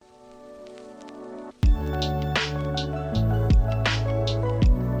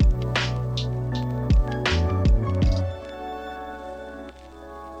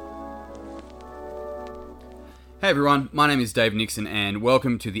everyone, my name is Dave Nixon and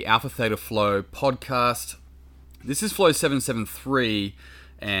welcome to the Alpha Theta Flow podcast. This is Flow 773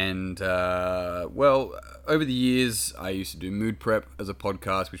 and, over the years I used to do Mood Prep as a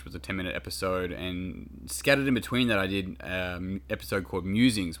podcast, which was a 10-minute episode, and scattered in between that I did an episode called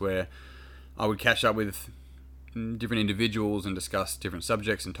Musings, where I would catch up with different individuals and discuss different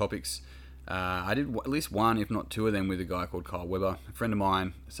subjects and topics. I did at least one, if not two of them, with a guy called Kyle Webber, a friend of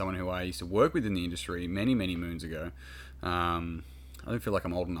mine, someone who I used to work with in the industry many, many moons ago. I don't feel like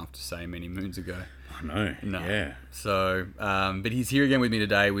I'm old enough to say many moons ago. I know. No. Yeah. So, but he's here again with me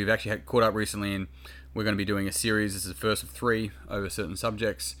today. We've actually caught up recently, and we're going to be doing a series. This is the first of 3 over certain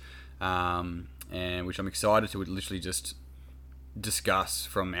subjects, and which I'm excited to literally just discuss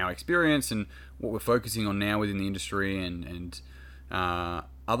from our experience and what we're focusing on now within the industry, and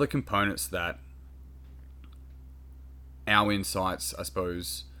other components that our insights, I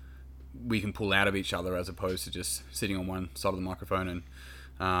suppose, we can pull out of each other, as opposed to just sitting on one side of the microphone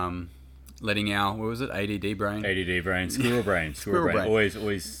and letting our, what was it, ADD brain? ADD brain, squirrel brain.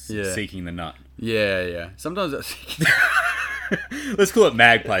 Always seeking the nut. Yeah. Sometimes that's... Let's call it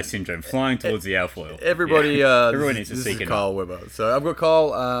magpie syndrome, flying towards the alfoil. Everyone needs to seek this is a Kyle nut. Webber. So I've got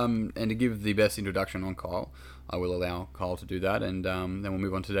Kyle, and to give the best introduction on Kyle, I will allow Kyle to do that, and then we'll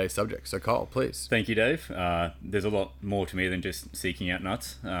move on to today's subject. So Kyle, please. Thank you, Dave. There's a lot more to me than just seeking out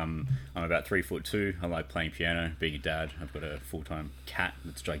nuts. I'm about 3'2". I like playing piano, being a dad. I've got a full-time cat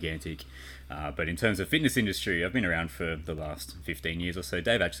that's gigantic. But in terms of fitness industry, I've been around for the last 15 years or so.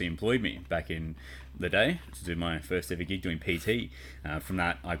 Dave actually employed me back in the day to do my first ever gig doing PT. From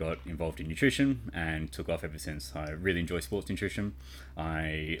that, I got involved in nutrition and took off ever since. I really enjoy sports nutrition.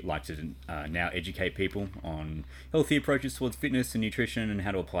 I like to now educate people on healthy approaches towards fitness and nutrition and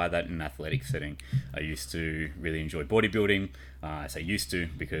how to apply that in an athletic setting. I used to really enjoy bodybuilding. I say used to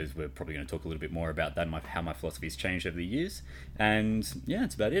because we're probably going to talk a little bit more about that and how my philosophy has changed over the years. And yeah,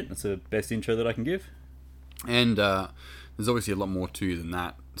 that's about it. That's the best intro that I can give. And there's obviously a lot more to you than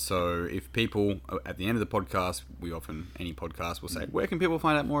that. So if people, at the end of the podcast, any podcast will say, where can people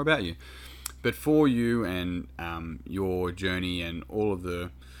find out more about you? But for you and your journey and all of the,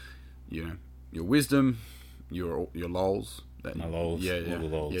 your wisdom, your lols. My lols. Yeah. All the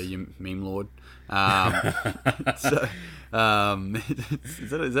lols. Yeah, you meme lord. Is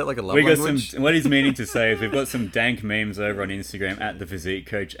that like a love language? What he's meaning to say is we've got some dank memes over on Instagram at the Physique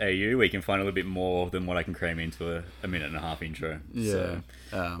Coach AU where you can find a little bit more than what I can cram into a minute and a half intro. Yeah. So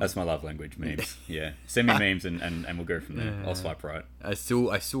that's my love language, memes. Yeah. Send me memes and we'll go from there. I'll swipe right. I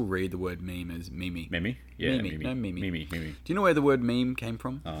still read the word meme as mimi. Mimi? Yeah. Mimi. No, mimi. Mimi. Do you know where the word meme came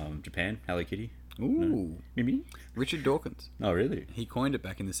from? Japan. Hello Kitty. Ooh. No. Mimi? Richard Dawkins. Oh, really? He coined it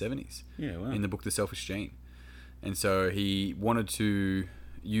back in the 70s. Yeah, wow. In the book The Selfish Gene. And so he wanted to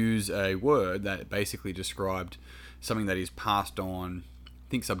use a word that basically described something that is passed on,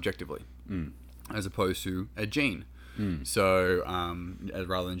 think subjectively, as opposed to a gene. So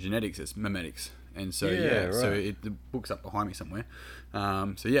rather than genetics, it's memetics. And so, right. So the book's up behind me somewhere.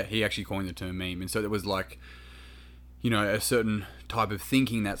 He actually coined the term meme. And so it was like, a certain type of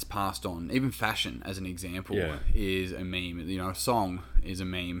thinking that's passed on. Even fashion, as an example, is a meme. A song is a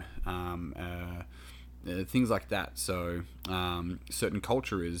meme. Things like that. So, certain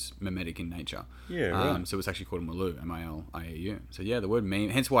culture is mimetic in nature. Yeah, right. So it's actually called Malu, M-I-L-I-A-U. So the word meme,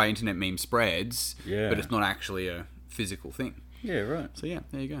 hence why internet meme spreads, but it's not actually a physical thing. Yeah, right. So there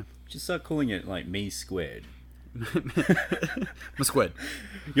you go. Just start calling it like me squared. I'm squared.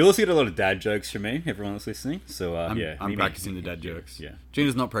 You'll also get a lot of dad jokes from me, everyone that's listening. So, I'm practicing the dad jokes. Yeah.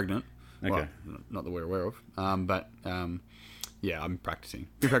 Gina's not pregnant. Okay. Well, not that we're aware of. I'm practicing.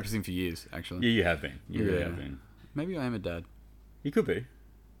 Been practicing for years, actually. Yeah, you have been. You really have been. Maybe I am a dad. You could be.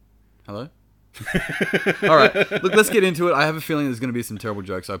 Hello? All right. Look, let's get into it. I have a feeling there's going to be some terrible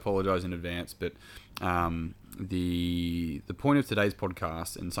jokes. I apologize in advance. But the point of today's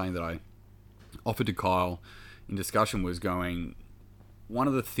podcast and something that I offered to Kyle in discussion was one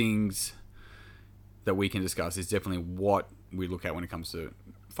of the things that we can discuss is definitely what we look at when it comes to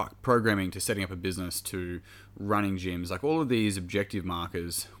programming, to setting up a business, to running gyms, like all of these objective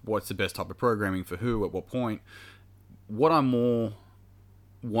markers. What's the best type of programming for who at what point? What I'm more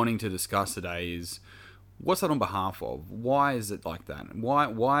wanting to discuss today is what's that on behalf of? Why is it like that? Why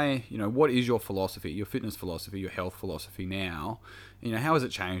what is your philosophy, your fitness philosophy, your health philosophy now? How has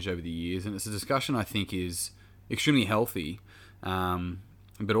it changed over the years? And it's a discussion I think is extremely healthy,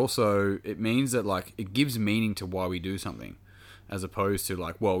 but also it means that it gives meaning to why we do something. As opposed to you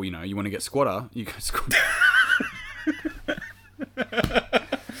want to get squatter, you go squatter.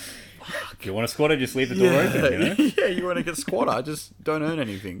 If you want a squatter, just leave the door open, Yeah, you want to get squatter, just don't earn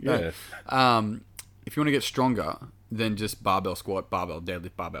anything. Yeah. No. if you want to get stronger, then just barbell squat, barbell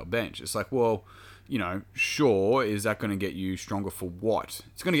deadlift, barbell bench. It's like, well, sure, is that going to get you stronger for what?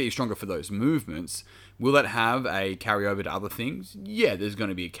 It's going to get you stronger for those movements. Will that have a carryover to other things? Yeah, there's going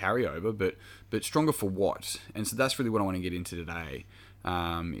to be a carryover, but stronger for what? And so that's really what I want to get into today,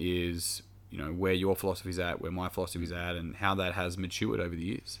 is where your philosophy's at, where my philosophy's at, and how that has matured over the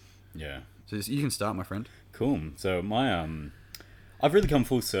years. Yeah. So you can start, my friend. Cool. So I've really come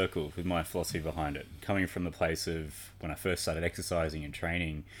full circle with my philosophy behind it. Coming from the place of when I first started exercising and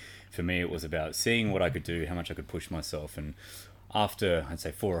training, for me it was about seeing what I could do, how much I could push myself. And after, I'd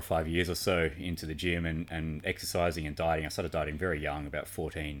say 4 or 5 years or so into the gym and exercising and dieting, I started dieting very young, about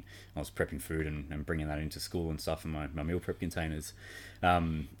 14. I was prepping food and bringing that into school and stuff in my meal prep containers.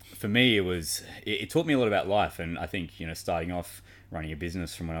 For me, it taught me a lot about life. And I think, starting off running a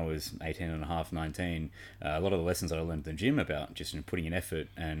business from when I was 18 and a half, 19, a lot of the lessons that I learned in the gym about just putting in effort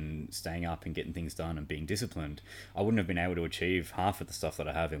and staying up and getting things done and being disciplined, I wouldn't have been able to achieve half of the stuff that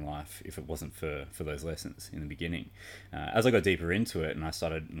I have in life if it wasn't for those lessons in the beginning. As I got deeper into it and I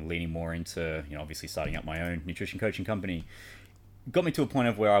started leaning more into, obviously starting up my own nutrition coaching company, got me to a point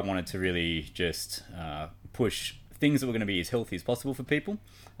of where I wanted to really just push things that were going to be as healthy as possible for people,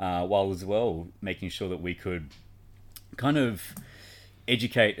 while as well making sure that we could kind of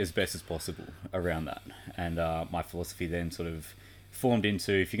educate as best as possible around that. And my philosophy then sort of formed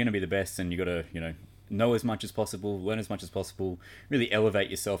into, if you're going to be the best, then you got to know as much as possible, learn as much as possible, really elevate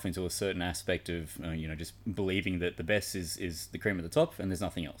yourself into a certain aspect of just believing that the best is the cream at the top and there's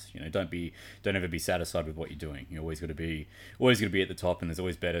nothing else. Don't ever be satisfied with what you're doing. You're always got to be at the top, and there's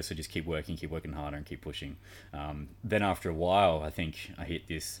always better. So just keep working harder and keep pushing. Then after a while, I think I hit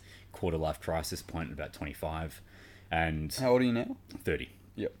this quarter life crisis point at about 25. And how old are you now? 30.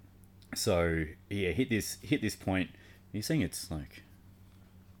 Yep. So yeah, hit this point. You're saying it's like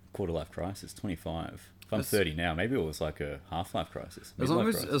quarter life crisis, 25. If I'm 30 now, maybe it was like a half life crisis. As long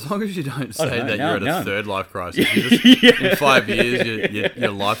as you don't say that now, you're at a third life crisis, in 5 years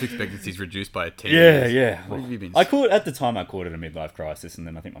your life expectancy is reduced by 10 years. Yeah. What have you been? At the time I called it a midlife crisis, and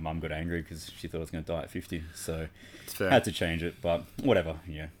then I think my mum got angry because she thought I was going to die at 50. So I had to change it, but whatever.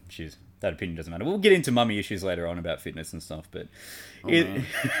 Yeah, that opinion doesn't matter. We'll get into mummy issues later on about fitness and stuff, but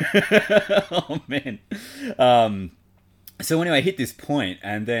oh man. So anyway, I hit this point,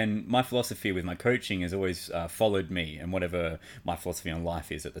 and then my philosophy with my coaching has always followed me and whatever my philosophy on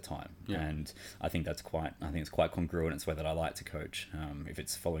life is at the time. Yeah. And I think it's quite congruent. It's the way that I like to coach. If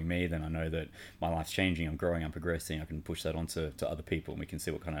it's following me, then I know that my life's changing, I'm growing, I'm progressing. I can push that onto other people, and we can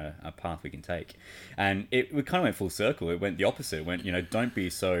see what kind of path we can take. And we kind of went full circle. It went the opposite. It went, don't be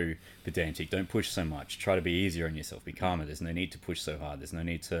so pedantic. Don't push so much. Try to be easier on yourself. Be calmer. There's no need to push so hard. There's no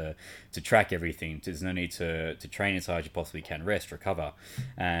need to track everything. There's no need to train as hard as you possibly can, rest, recover.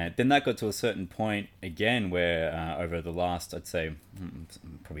 And then that got to a certain point again where over the last, I'd say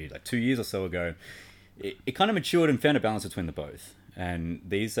probably like 2 years or so ago, it kind of matured and found a balance between the both. And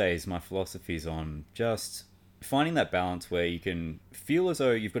these days my philosophy is on just finding that balance where you can feel as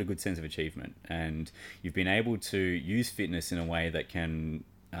though you've got a good sense of achievement and you've been able to use fitness in a way that can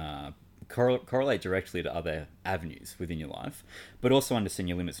correlate directly to other avenues within your life, but also understand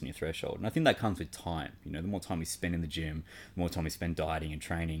your limits and your threshold. And I think that comes with time. The more time we spend in the gym, the more time we spend dieting and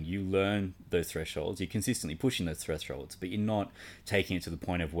training, you learn those thresholds. You're consistently pushing those thresholds, but you're not taking it to the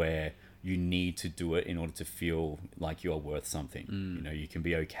point of where you need to do it in order to feel like you're worth something. You can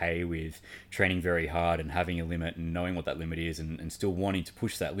be okay with training very hard and having a limit and knowing what that limit is and still wanting to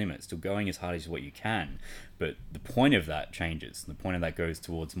push that limit, still going as hard as what you can. But the point of that changes. The point of that goes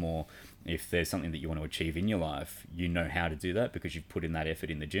towards more, if there's something that you want to achieve in your life, you know how to do that because you've put in that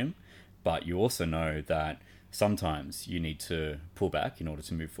effort in the gym. But you also know that sometimes you need to pull back in order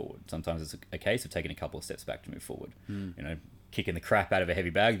to move forward. Sometimes it's a case of taking a couple of steps back to move forward. Kicking the crap out of a heavy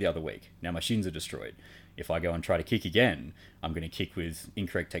bag the other week. Now my shins are destroyed. If I go and try to kick again, I'm going to kick with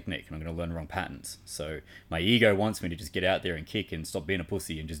incorrect technique and I'm going to learn the wrong patterns. So my ego wants me to just get out there and kick and stop being a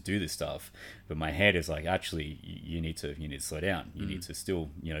pussy and just do this stuff. But my head is like, actually, you need to slow down. You need to still,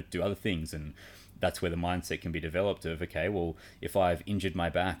 do other things. And that's where the mindset can be developed of, okay, well, if I've injured my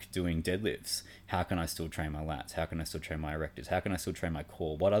back doing deadlifts, how can I still train my lats? How can I still train my erectors? How can I still train my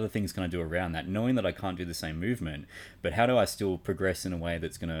core? What other things can I do around that? Knowing that I can't do the same movement, but how do I still progress in a way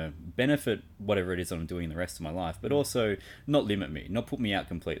that's going to benefit whatever it is that I'm doing the rest of my life, but also not limit me, not put me out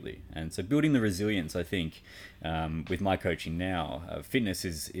completely. And so building the resilience, I think, with my coaching now, fitness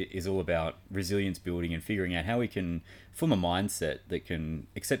is all about resilience building and figuring out how we can form a mindset that can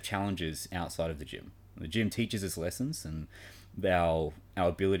accept challenges outside of the gym. The gym teaches us lessons, and our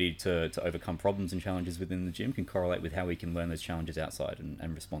ability to overcome problems and challenges within the gym can correlate with how we can learn those challenges outside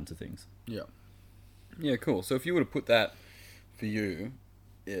and respond to things. Yeah. Yeah, cool. So if you were to put that for you,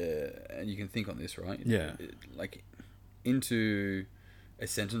 and you can think on this, right? Yeah. Like into a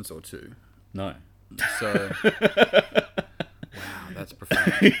sentence or two. No. So, wow, that's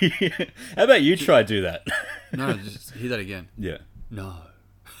profound. How about you try do that? No, just hear that again. Yeah. No.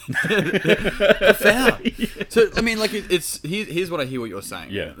 Profound. So, I mean, like, here's what I hear what you're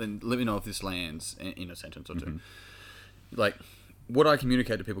saying. Yeah. And let me know if this lands in a sentence or two. Like, what I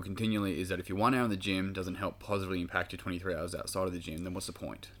communicate to people continually is that if your 1 hour in the gym doesn't help positively impact your 23 hours outside of the gym, then what's the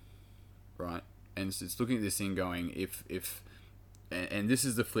point? Right? And it's looking at this thing going, and this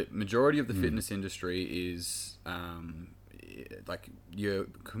is the flip. Majority of the fitness industry is like your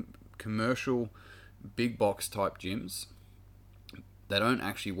commercial big box type gyms. They don't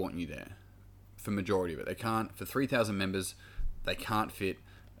actually want you there for majority of it. They can't, for 3,000 members, they can't fit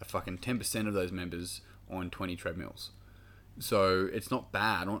a fucking 10% of those members on 20 treadmills. So it's not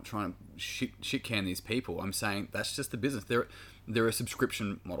bad. I'm not trying to shit can these people. I'm saying that's just the business. They're a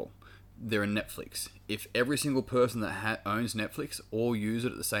subscription model. They're a Netflix. If every single person that owns Netflix all use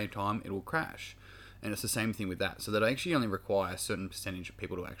it at the same time, it will crash. And it's the same thing with that. So they actually only require a certain percentage of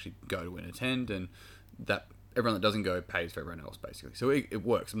people to actually go to and attend, and that everyone that doesn't go pays for everyone else, basically. So it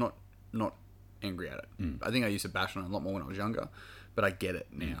works. I'm not angry at it. I think I used to bash on it a lot more when I was younger, but I get it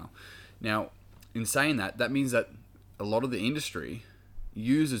now. Now, in saying that, that means that a lot of the industry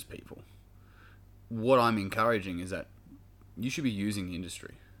uses people. What I'm encouraging is that you should be using the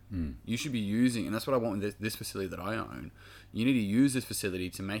industry. You should be using, and that's what I want with this facility that I own. You need to use this facility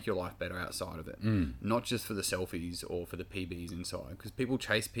to make your life better outside of it, not just for the selfies or for the PBs inside. Because people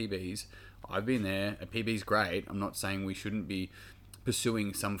chase PBs. I've been there. A PB's great. I'm not saying we shouldn't be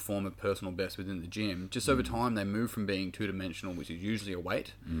pursuing some form of personal best within the gym. Just over time, they move from being two-dimensional, which is usually a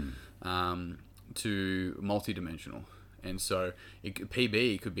weight, to multi-dimensional. And so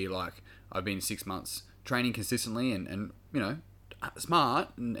PB could be like, I've been 6 months training consistently and you know, smart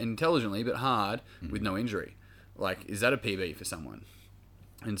and intelligently, but hard with no injury. Like, is that a PB for someone?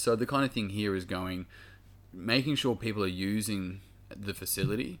 And so the kind of thing here is making sure people are using the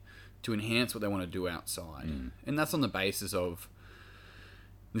facility to enhance what they want to do outside. And that's on the basis of,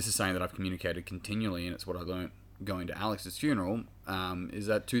 this is something that I've communicated continually, and it's what I learned going to Alex's funeral, is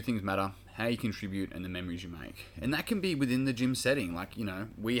that two things matter: how you contribute and the memories you make. And that can be within the gym setting. Like, you know,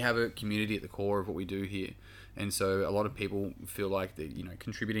 we have a community at the core of what we do here. And so a lot of people feel like that, you know,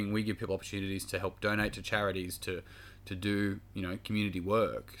 contributing, we give people opportunities to help donate to charities, to do, you know, community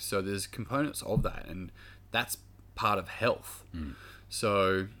work. So there's components of that, and that's part of health.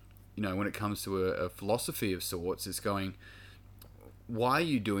 So, you know, when it comes to a philosophy of sorts, it's going, why are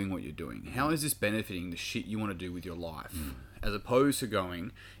you doing what you're doing? How is this benefiting the shit you want to do with your life? As opposed to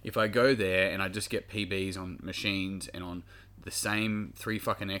going, if I go there and I just get PBs on machines and on the same 3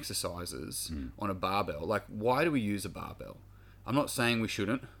 fucking exercises on a barbell, like, why do we use a barbell? I'm not saying we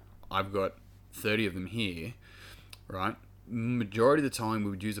shouldn't. I've got 30 of them here, right? Majority of the time we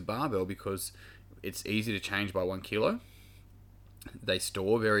would use a barbell because it's easy to change by 1 kilo. They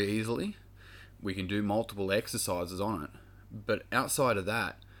store very easily. We can do multiple exercises on it. But outside of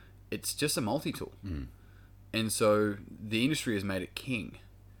that, it's just a multi-tool. And so the industry has made it king.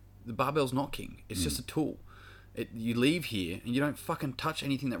 The barbell's not king. It's just a tool. You leave here and you don't fucking touch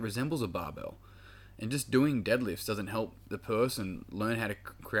anything that resembles a barbell. And just doing deadlifts doesn't help the person learn how to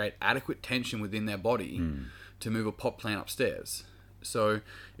create adequate tension within their body to move a pot plant upstairs. So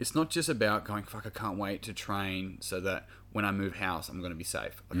it's not just about going, fuck, I can't wait to train so that when I move house, I'm going to be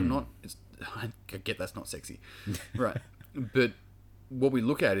safe. Like, I get that's not sexy. Right. But what we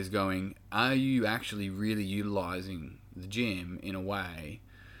look at is going, are you actually really utilizing the gym in a way?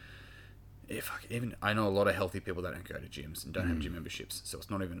 I know a lot of healthy people that don't go to gyms and don't have gym memberships, so it's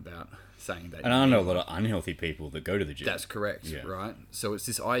not even about saying that. And I know a lot of unhealthy people that go to the gym. That's correct, right? So it's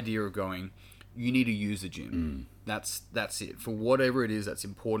this idea of going, you need to use the gym. That's it. For whatever it is that's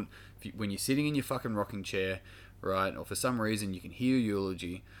important. When you're sitting in your fucking rocking chair, right, or for some reason you can hear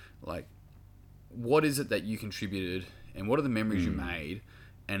eulogy, like, what is it that you contributed, and what are the memories you made,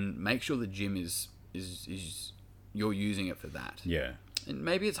 and make sure the gym is you're using it for that. Yeah. And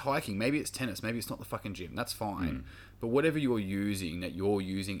maybe it's hiking, maybe it's tennis, maybe it's not the fucking gym. That's fine. But whatever you're using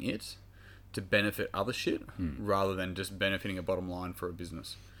it to benefit other shit rather than just benefiting a bottom line for a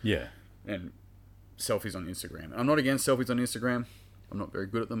business. Yeah. And selfies on Instagram. I'm not against selfies on Instagram. I'm not very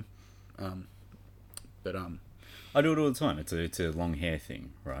good at them. But I do it all the time. It's a long hair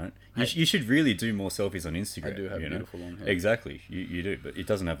thing, right? You should really do more selfies on Instagram. I do have beautiful long hair. Exactly, you do, but it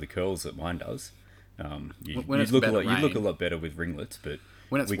doesn't have the curls that mine does. You look a lot better with ringlets, but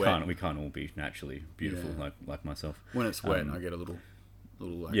when it's we wet, can't all be naturally beautiful like myself. When it's wet, I get a little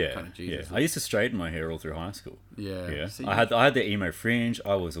little like Yeah, kind of yeah. Jesus. I used to straighten my hair all through high school. Yeah. Yeah, See, I had the emo fringe.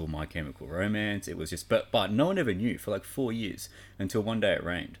 I was all My Chemical Romance. It was just, but no one ever knew for like 4 years until one day it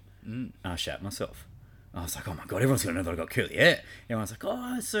rained. And I shat myself. I was like, oh my god, everyone's gonna know that I got curly hair. Everyone's like,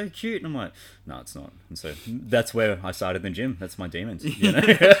 oh, it's so cute, and I'm like, no, it's not. And so that's where I started the gym. That's my demons. You know?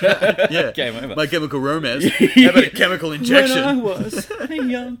 yeah. Game over. My Chemical Romance. How about a chemical injection? When I was a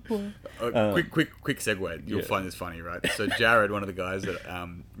young boy. Quick segue. You'll find this funny, right? So Jared, one of the guys that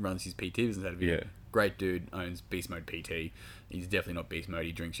runs his PT business out of here, great dude, owns Beast Mode PT. He's definitely not Beast Mode.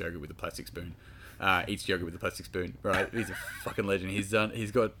 He drinks yogurt with a plastic spoon. Eats yogurt with a plastic spoon, right? He's a fucking legend. He's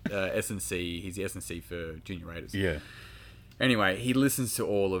got S&C. He's the S&C for Junior Raiders. Yeah. Anyway, he listens to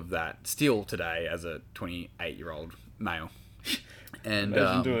all of that still today as a 28-year-old male. And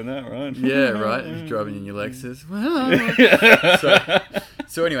Imagine doing that, right? Yeah, right. Just driving in your Lexus.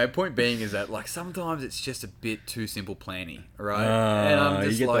 So anyway, point being is that like sometimes it's just a bit too simple planning, right? And I'm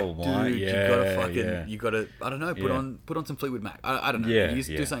just like, dude, you gotta I don't know, put on some Fleetwood Mac. I don't know. Yeah, You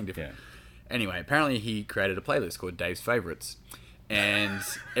do something different. Yeah. Anyway, apparently he created a playlist called Dave's Favorites. And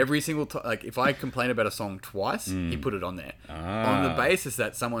every single time, like if I complain about a song twice, he put it on there on the basis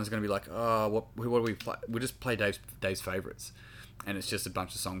that someone's going to be like, "Oh, what do we play? We'll just play Dave's favorites," and it's just a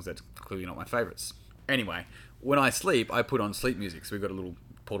bunch of songs that's clearly not my favorites. Anyway, when I sleep, I put on sleep music. So we've got a little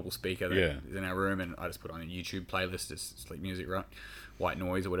portable speaker that is in our room, and I just put on a YouTube playlist, just sleep music, right? White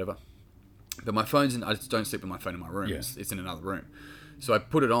noise or whatever. But my phone's in. I just don't sleep with my phone in my room. Yeah. It's in another room. So I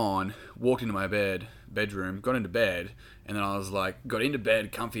put it on, walked into my bedroom, got into bed, and then I was like, got into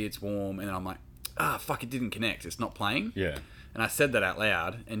bed, comfy, it's warm, and then I'm like, fuck, it didn't connect, it's not playing. Yeah. And I said that out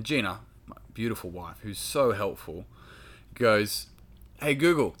loud, and Gina, my beautiful wife, who's so helpful, goes, hey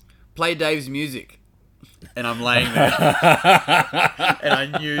Google, play Dave's music. And I'm laying there, and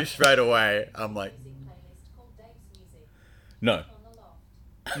I knew straight away, I'm like, No.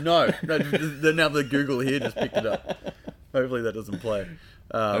 no, now the Google here just picked it up. Hopefully that doesn't play.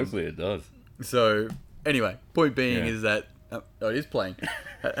 Hopefully it does. So, anyway, point being is that... it is playing.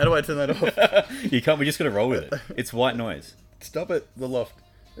 How do I turn that off? You can't. We just got to roll with it. It's white noise. Stop it, the loft.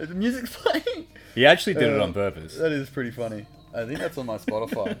 The music's playing. He actually did it on purpose. That is pretty funny. I think that's on my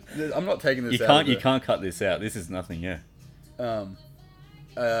Spotify. I'm not taking this You out. You can't cut this out. This is nothing, yeah. How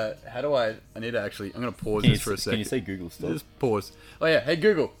do I need to actually... I'm going to pause this for a second. Can you say Google stop? Just pause. Oh yeah, hey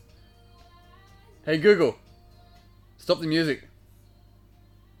Google. Hey Google. Stop the music.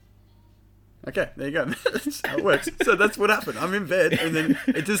 Okay, there you go. That's how it works. So that's what happened. I'm in bed, and then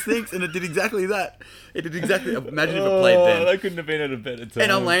it just thinks, and it did exactly that. It did exactly... Imagine if it played then. That couldn't have been at a better time.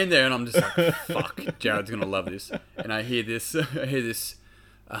 And I'm laying there, and I'm just like, fuck, Jared's going to love this. And I hear this...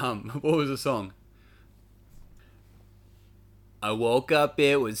 what was the song? I woke up,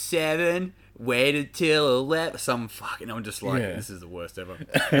 it was 7... Waited till 11. Some fucking. I'm just like, this is the worst ever.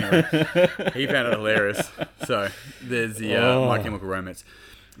 Anyway, he found it hilarious. So there's the My Chemical Romance.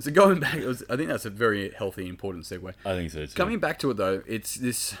 So going back, I think that's a very healthy, important segue. I think so too. Coming back to it though, it's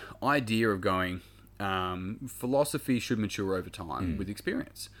this idea of going. Philosophy should mature over time with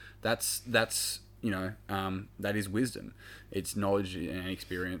experience. That's that is wisdom. It's knowledge and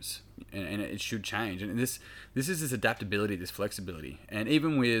experience, and it should change. And this is this adaptability, this flexibility, and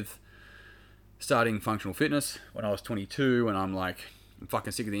even with starting functional fitness when I was 22, and I'm like, I'm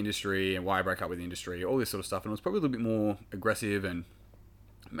fucking sick of the industry and why I broke up with the industry, all this sort of stuff. And it was probably a little bit more aggressive, and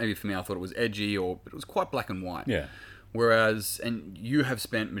maybe for me, I thought it was edgy, but it was quite black and white. Yeah. Whereas, and you have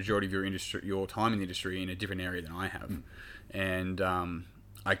spent majority of your time in the industry in a different area than I have, and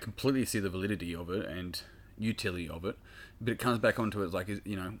I completely see the validity of it and utility of it. But it comes back onto it like,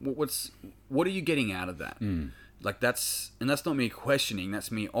 what are you getting out of that? Like that's not me questioning.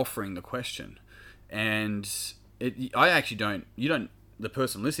 That's me offering the question. And the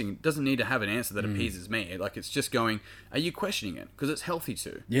person listening doesn't need to have an answer that appeases me. Like, it's just going, are you questioning it? Because it's healthy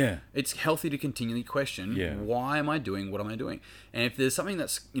to. Yeah. It's healthy to continually question, why am I doing what am I doing? And if there's something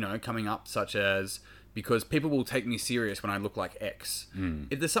that's, coming up, such as, because people will take me serious when I look like X.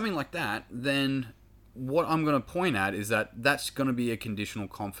 If there's something like that, then what I'm going to point at is that that's going to be a conditional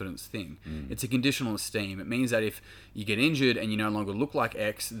confidence thing. It's a conditional esteem. It means that if you get injured and you no longer look like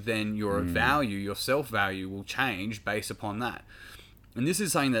X, then your value, your self-value will change based upon that. And this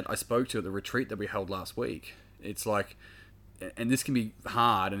is something that I spoke to at the retreat that we held last week. It's like, and this can be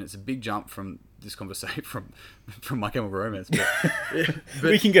hard, and it's a big jump from this conversation from My Chemical Romance. But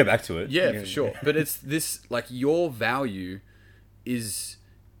we can go back to it. Yeah, for sure. But it's this, like, your value is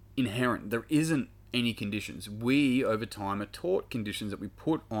inherent. There isn't any conditions. We, over time, are taught conditions that we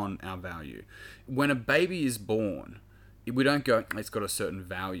put on our value. When a baby is born, we don't go, it's got a certain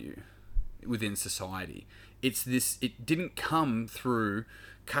value within society. it didn't come through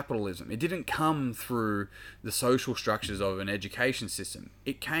capitalism. It didn't come through the social structures of an education system.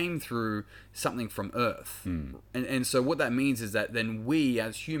 It came through something from Earth. And so what that means is that then we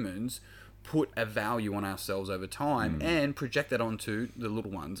as humans put a value on ourselves over time and project that onto the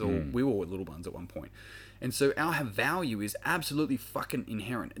little ones, or we were little ones at one point. And so our value is absolutely fucking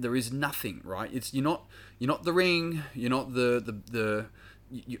inherent. There is nothing, right? It's you're not the ring, you're not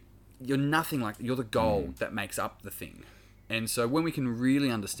you're nothing like that. You're the gold that makes up the thing. And so when we can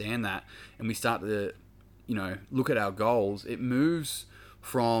really understand that and we start to, look at our goals, it moves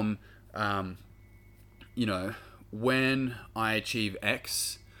from, when I achieve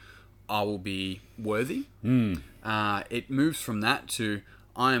X, I will be worthy. It moves from that to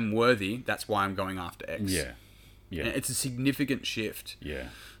I am worthy. That's why I'm going after X. Yeah. And it's a significant shift. Yeah.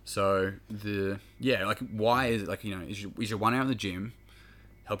 So why is it is your 1 hour in the gym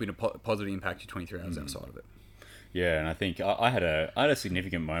helping to positively impact your 23 hours outside of it? Yeah, and I think I had a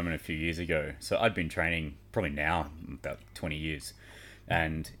significant moment a few years ago. So I'd been training probably now about 20 years.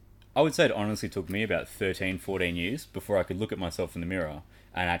 And I would say it honestly took me about 13, 14 years before I could look at myself in the mirror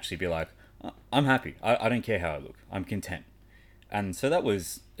and actually be like, I'm happy. I don't care how I look. I'm content. And so that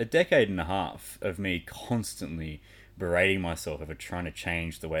was a decade and a half of me constantly berating myself over trying to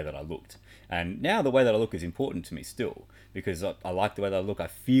change the way that I looked. And now the way that I look is important to me still, because I like the way that I look. I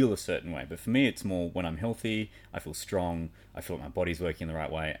feel a certain way. But for me, it's more when I'm healthy, I feel strong, I feel like my body's working the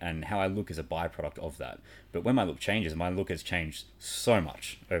right way, and how I look is a byproduct of that. But when my look changes, my look has changed so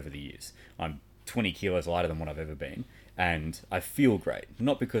much over the years. I'm 20 kilos lighter than what I've ever been, and I feel great.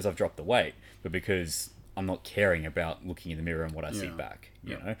 Not because I've dropped the weight, but because I'm not caring about looking in the mirror and what I see back.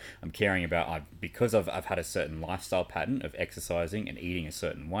 You know, I'm caring about because I've had a certain lifestyle pattern of exercising and eating a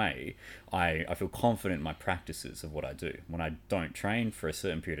certain way. I feel confident in my practices of what I do. When I don't train for a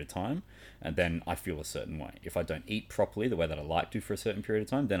certain period of time, and then I feel a certain way. If I don't eat properly the way that I like to for a certain period of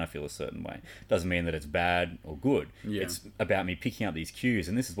time, then I feel a certain way. Doesn't mean that it's bad or good. Yeah. It's about me picking up these cues,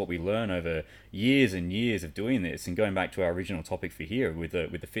 and this is what we learn over years and years of doing this. And going back to our original topic for here with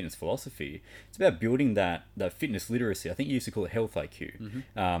the fitness philosophy, it's about building that fitness literacy. I think you used to call it health IQ,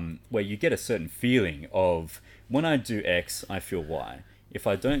 where you get a certain feeling of when I do X, I feel Y. If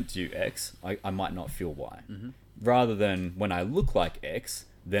I don't do X, I might not feel Y. Rather than when I look like X,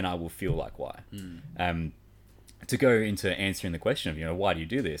 then I will feel like Y. To go into answering the question of, why do you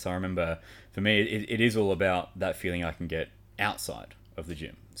do this? I remember for me, it is all about that feeling I can get outside of the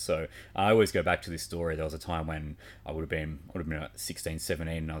gym. So I always go back to this story. There was a time when I would have been 16,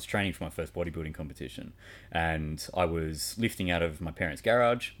 17, and I was training for my first bodybuilding competition. And I was lifting out of my parents'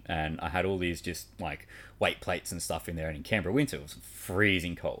 garage, and I had all these just like weight plates and stuff in there. And in Canberra winter, it was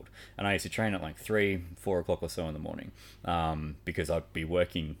freezing cold. And I used to train at like 3, 4 o'clock or so in the morning, because I'd be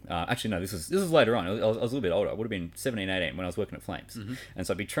working. Actually, no, this was later on. I was a little bit older. I would have been 17, 18 when I was working at Flames. And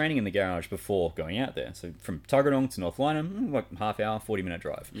so I'd be training in the garage before going out there. So from Tuggeranong to North Lyneham, like half hour, 40-minute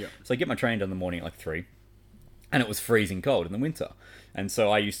drive. Yeah. So I get my training done in the morning at like 3, and it was freezing cold in the winter. And so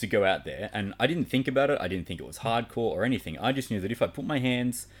I used to go out there, and I didn't think about it. I didn't think it was hardcore or anything. I just knew that if I put my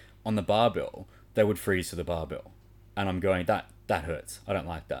hands on the barbell, they would freeze to the barbell. And I'm going, that hurts. I don't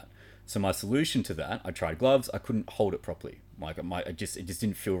like that. So my solution to that, I tried gloves. I couldn't hold it properly. Like it just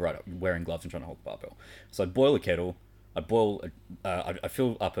didn't feel right wearing gloves and trying to hold the barbell. So I'd boil a kettle. I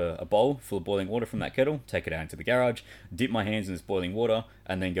fill up a bowl full of boiling water from that kettle, take it out into the garage, dip my hands in this boiling water,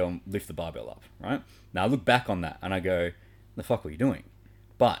 and then go and lift the barbell up, right? Now I look back on that and I go, the fuck were you doing?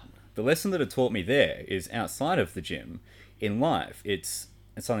 But the lesson that it taught me there is outside of the gym, in life, it's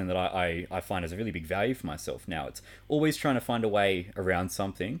something that I find as a really big value for myself now. It's always trying to find a way around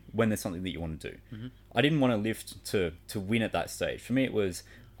something when there's something that you want to do. I didn't want to lift to win at that stage. For me, it was,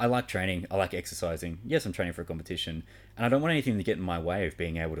 I like training, I like exercising. Yes, I'm training for a competition, and I don't want anything to get in my way of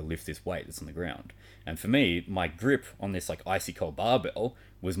being able to lift this weight that's on the ground. And for me, my grip on this like icy cold barbell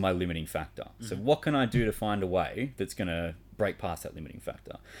was my limiting factor. So what can I do to find a way that's going to break past that limiting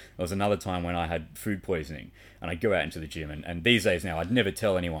factor? There was another time when I had food poisoning, and I'd go out into the gym, and these days now, I'd never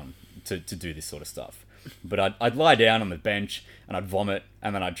tell anyone to do this sort of stuff. But I'd lie down on the bench, and I'd vomit,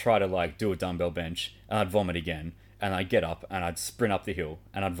 and then I'd try to like do a dumbbell bench, and I'd vomit again. And I'd get up and I'd sprint up the hill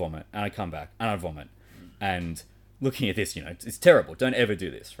and I'd vomit and I'd come back and I'd vomit. And looking at this, it's terrible. Don't ever do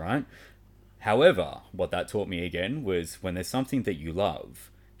this, right? However, what that taught me again was when there's something that you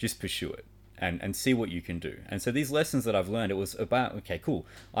love, just pursue it and see what you can do. And so these lessons that I've learned, it was about, okay, cool.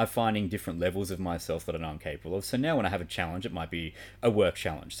 I'm finding different levels of myself that I know I'm capable of. So now when I have a challenge, it might be a work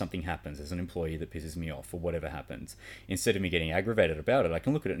challenge. Something happens as an employee that pisses me off or whatever happens. Instead of me getting aggravated about it, I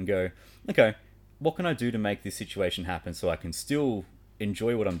can look at it and go, okay, what can I do to make this situation happen so I can still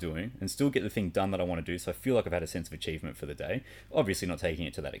enjoy what I'm doing and still get the thing done that I want to do, so I feel like I've had a sense of achievement for the day. Obviously not taking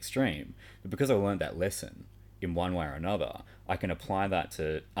it to that extreme, but because I learned that lesson in one way or another, I can apply that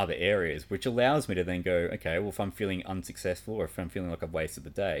to other areas, which allows me to then go, okay, well, if I'm feeling unsuccessful or if I'm feeling like I've wasted the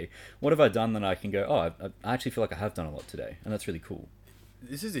day, what have I done that I can go, oh, I actually feel like I have done a lot today, and that's really cool.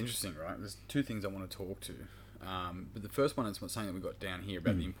 This is interesting, right? There's two things I want to talk to. But the first one is something that we got down here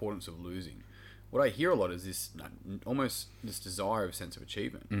about the importance of losing. What I hear a lot is this almost this desire of sense of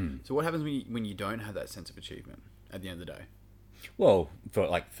achievement. So what happens when you don't have that sense of achievement at the end of the day? Well,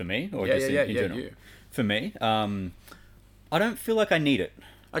 for me, or in general? You. For me, I don't feel like I need it.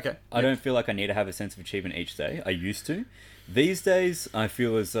 Okay. I don't feel like I need to have a sense of achievement each day. I used to. These days, I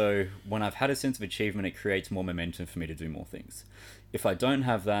feel as though when I've had a sense of achievement, it creates more momentum for me to do more things. If I don't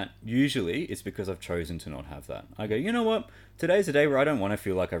have that, usually it's because I've chosen to not have that. I go, you know what? Today's a day where I don't want to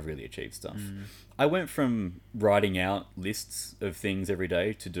feel like I've really achieved stuff. I went from writing out lists of things every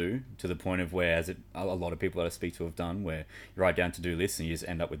day to do, to the point of where, a lot of people that I speak to have done, where you write down to-do lists and you just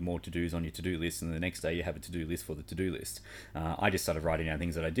end up with more to-dos on your to-do list, and the next day you have a to-do list for the to-do list. I just started writing down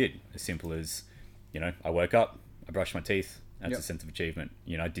things that I did. As simple as, I woke up, I brushed my teeth. That's a sense of achievement.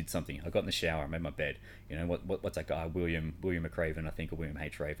 I did something. I got in the shower. I made my bed. What's that guy? William McRaven, I think, or William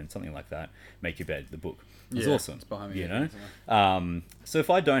H. Raven, something like that. Make Your Bed, the book. It's awesome. It's behind me. So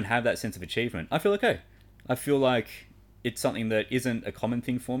if I don't have that sense of achievement, I feel okay. I feel like it's something that isn't a common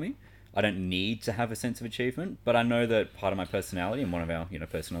thing for me. I don't need to have a sense of achievement, but I know that part of my personality and one of our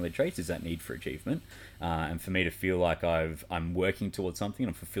personality traits is that need for achievement. And for me to feel like I'm working towards something and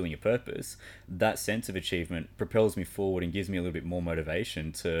I'm fulfilling a purpose, that sense of achievement propels me forward and gives me a little bit more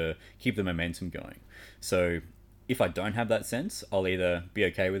motivation to keep the momentum going. So if I don't have that sense, I'll either be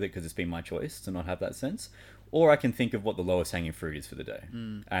okay with it because it's been my choice to not have that sense, or I can think of what the lowest hanging fruit is for the day.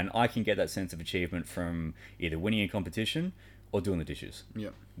 And I can get that sense of achievement from either winning a competition or doing the dishes.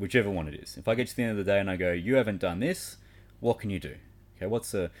 Yep. Whichever one it is. If I get to the end of the day and I go, you haven't done this, what can you do? Okay,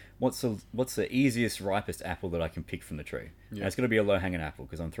 what's the easiest, ripest apple that I can pick from the tree? Yeah. And it's going to be a low-hanging apple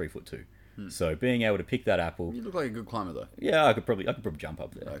because I'm 3'2". So being able to pick that apple... You look like a good climber, though. Yeah, I could probably jump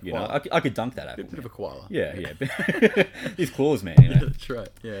up there. I could dunk that apple. Bit of a koala. Yeah. His claws, man. That's right.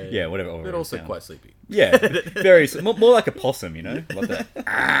 Yeah, whatever. But also quite sleepy. Yeah, very more like a possum, Like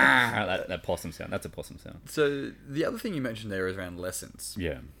that possum sound. That's a possum sound. So the other thing you mentioned there is around lessons.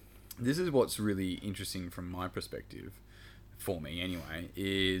 Yeah. This is what's really interesting from my perspective, for me anyway,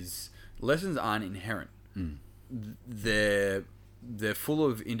 is lessons aren't inherent. They're full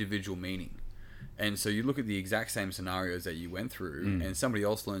of individual meaning. And so you look at the exact same scenarios that you went through and somebody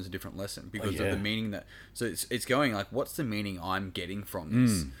else learns a different lesson because of the meaning that... So it's going like, what's the meaning I'm getting from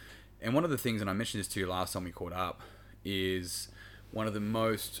this? And one of the things, and I mentioned this to you last time we caught up, is one of the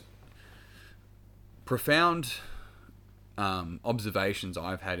most profound observations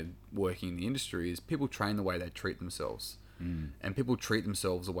I've had in working in the industry is people train the way they treat themselves. And people treat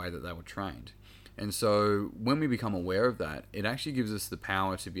themselves the way that they were trained. And so when we become aware of that, it actually gives us the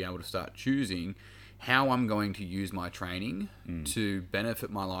power to be able to start choosing how I'm going to use my training to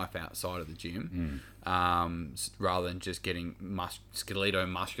benefit my life outside of the gym, rather than just getting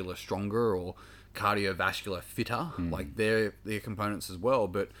skeleto-muscular stronger or cardiovascular fitter. Like they're components as well.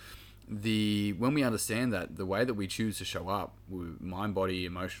 But when we understand that, the way that we choose to show up with mind, body,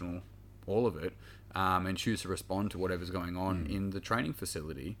 emotional, all of it, and choose to respond to whatever's going on in the training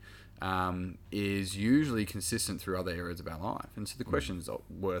facility, is usually consistent through other areas of our life. And so the questions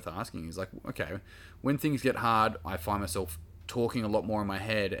worth asking is like, okay, when things get hard, I find myself talking a lot more in my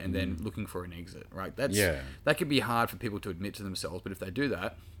head and then looking for an exit, right? That could be hard for people to admit to themselves, but if they do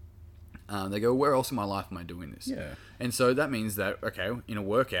that, they go, where else in my life am I doing this? Yeah. And so that means that, okay, in a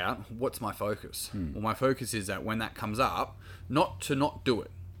workout, what's my focus? Well, my focus is that when that comes up, not to not do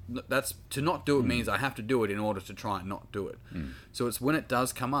it. That's to not do it means I have to do it in order to try and not do it. So it's when it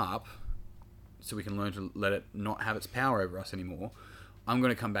does come up, so we can learn to let it not have its power over us anymore. I'm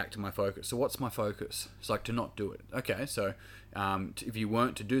going to come back to my focus. So what's my focus? It's like to not do it. Okay, so if you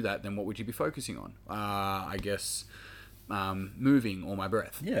weren't to do that, then what would you be focusing on? I guess moving or my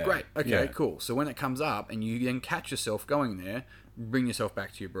breath. Yeah. Great. Okay, cool. So when it comes up and you then catch yourself going there, bring yourself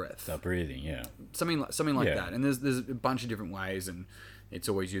back to your breath. Start breathing, yeah. Something like that. And there's a bunch of different ways, and it's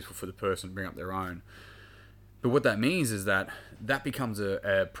always useful for the person to bring up their own. But what that means is that becomes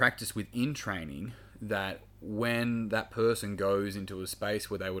a practice within training, that when that person goes into a space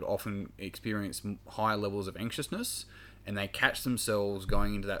where they would often experience higher levels of anxiousness, and they catch themselves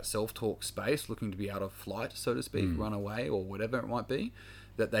going into that self-talk space, looking to be out of flight, so to speak, run away or whatever it might be,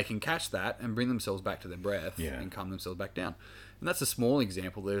 that they can catch that and bring themselves back to their breath and calm themselves back down. And that's a small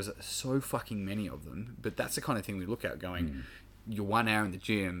example. There's so fucking many of them, but that's the kind of thing we look at going, your 1 hour in the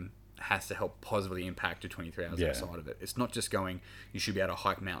gym has to help positively impact your 23 hours Yeah. outside of it. It's not just going, you should be able to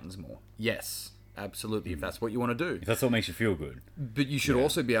hike mountains more. Yes, absolutely, if that's what you want to do. If that's what makes you feel good. But you should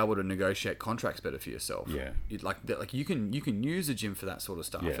also be able to negotiate contracts better for yourself. Yeah. Like you can use a gym for that sort of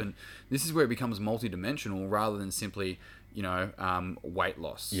stuff, Yeah. and this is where it becomes multi-dimensional rather than simply weight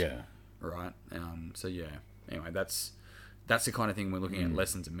loss. Yeah. Right. So yeah. Anyway, that's the kind of thing we're looking at.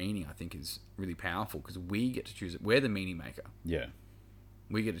 Lessons of meaning, I think, is really powerful because we get to choose it. We're the meaning maker. Yeah.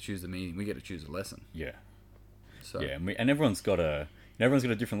 We get to choose the meaning. We get to choose the lesson. Yeah. So Yeah, and everyone's got a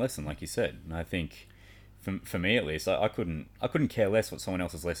different lesson, like you said. And I think, for me at least, I couldn't care less what someone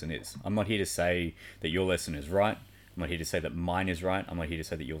else's lesson is. I'm not here to say that your lesson is right. I'm not here to say that mine is right. I'm not here to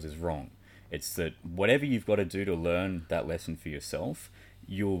say that yours is wrong. It's that whatever you've got to do to learn that lesson for yourself,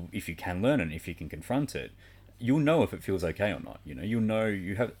 if you can learn it, if you can confront it, you'll know if it feels okay or not.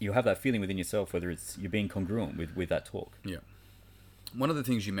 You'll have that feeling within yourself whether it's you're being congruent with that talk. yeah. One of the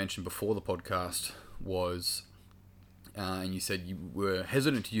things you mentioned before the podcast was, and you said you were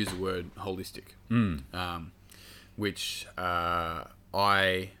hesitant to use the word holistic, which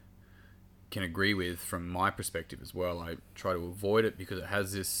I can agree with from my perspective as well. I try to avoid it because it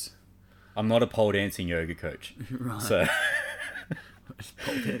has this. I'm not a pole dancing yoga coach, Right. so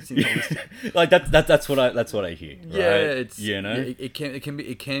Pole dancing holistic. like that's what I hear. Yeah, right? it's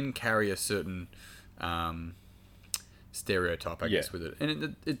it can carry a certain stereotype, I guess, with it,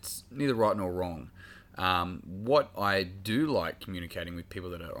 and it's neither right nor wrong. What I do like communicating with people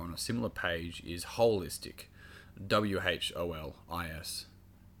that are on a similar page is holistic, WHOLISTIC.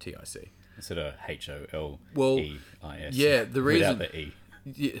 Instead of HOLEIS. Yeah, the reason without the E.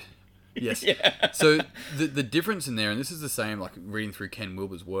 Yeah, yes. Yeah. So the difference in there, and this is the same like reading through Ken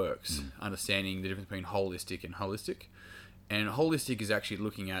Wilber's works, understanding the difference between holistic and holistic. And holistic is actually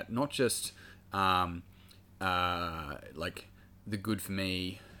looking at not just like the good for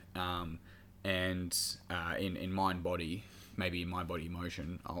me and in mind body, maybe in mind body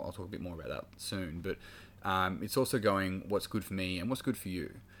emotion. I'll talk a bit more about that soon. But it's also going what's good for me and what's good for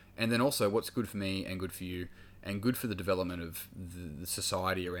you. And then also what's good for me and good for you and good for the development of the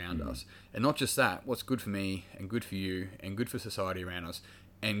society around us. And not just that, what's good for me and good for you and good for society around us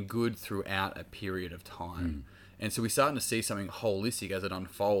and good throughout a period of time. And so we're starting to see something holistic as it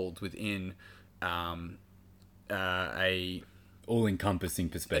unfolds within a... all-encompassing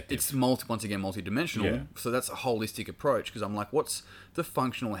perspective. It's once again multidimensional. Yeah. So that's a holistic approach because I'm like, what's the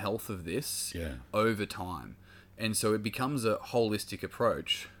functional health of this over time? And so it becomes a holistic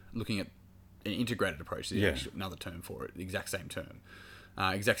approach, looking at an integrated approach. Is actually another term for it, the exact same term.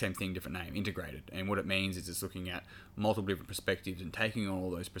 Exact same thing, different name, integrated. And what it means is it's looking at multiple different perspectives and taking on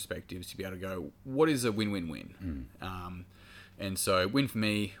all those perspectives to be able to go, what is a win-win-win? And so win for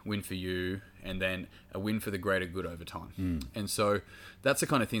me, win for you, and then a win for the greater good over time. And so that's the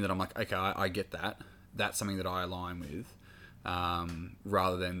kind of thing that I'm like, okay, I get that. That's something that I align with,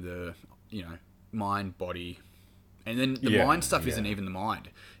 rather than the, mind, body. And then the mind stuff isn't even the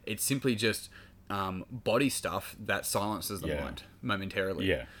mind. It's simply just body stuff that silences the mind momentarily.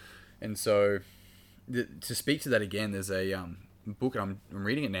 Yeah. And so to speak to that again, there's a book, and I'm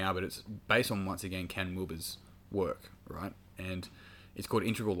reading it now, but it's based on, once again, Ken Wilber's work, right? And it's called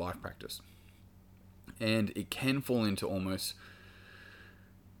Integral Life Practice. And it can fall into almost,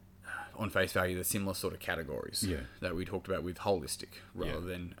 on face value, the similar sort of categories that we talked about with holistic rather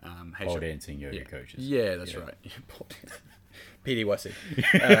than pole dancing yoga coaches. Yeah, that's right. PDYC.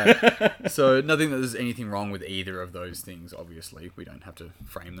 So nothing that there's anything wrong with either of those things, obviously. We don't have to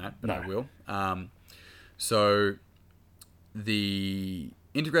frame that, but I will. So the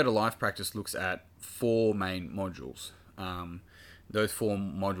Integrated Life Practice looks at 4 main modules. Those 4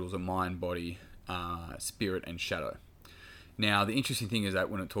 modules are mind, body, spirit, and shadow. Now, the interesting thing is that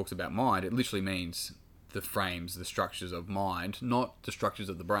when it talks about mind, it literally means the frames, the structures of mind, not the structures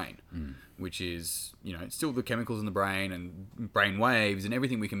of the brain, which is, it's still the chemicals in the brain and brain waves and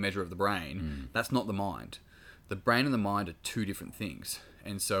everything we can measure of the brain. That's not the mind. The brain and the mind are 2 different things.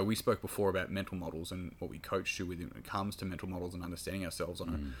 And so we spoke before about mental models and what we coach to with when it comes to mental models and understanding ourselves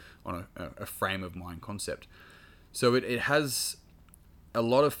on a frame of mind concept. So it has a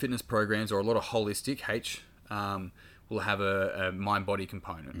lot of fitness programs, or a lot of holistic, will have a mind-body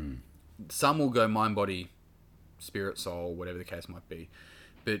component. Some will go mind-body, spirit, soul, whatever the case might be.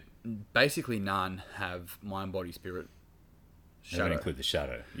 But basically none have mind-body, spirit, shadow. That include the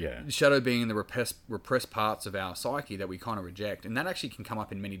shadow, The shadow being the repressed parts of our psyche that we kind of reject. And that actually can come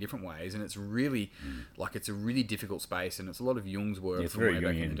up in many different ways. And it's really, it's a really difficult space. And it's a lot of Jung's work it's from very way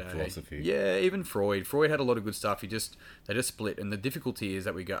back in Jungian the day. philosophy. Yeah, even Freud. Freud had a lot of good stuff. They just split. And the difficulty is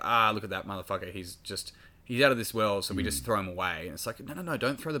that we go, look at that motherfucker. He's he's out of this world, so we just throw him away. And it's like, no,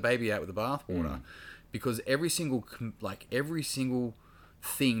 don't throw the baby out with the bathwater, because every single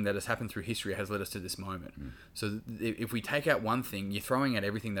thing that has happened through history has led us to this moment. So if we take out one thing, you're throwing out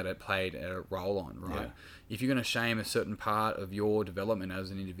everything that it played a role on, right? Yeah. If you're going to shame a certain part of your development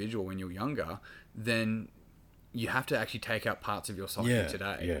as an individual when you're younger, then you have to actually take out parts of your psyche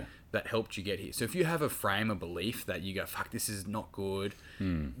today that helped you get here. So if you have a frame of belief that you go, fuck, this is not good,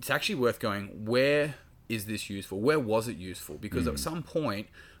 it's actually worth going, where is this useful? Where was it useful? Because at some point,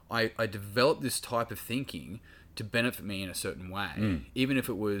 I developed this type of thinking to benefit me in a certain way, even if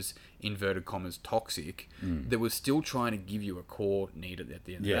it was inverted commas toxic, that was still trying to give you a core need at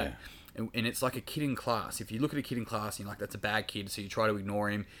the end of the day. And it's like a kid in class. If you look at a kid in class and you're like, that's a bad kid, so you try to ignore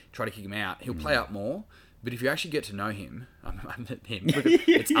him, try to kick him out, he'll play up more. But if you actually get to know him,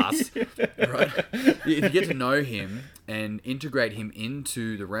 it's us, right? If you get to know him and integrate him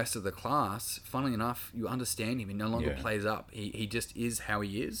into the rest of the class, funnily enough, you understand him. He no longer plays up. He just is how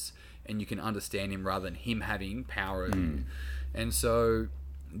he is, and you can understand him rather than him having power over you. And so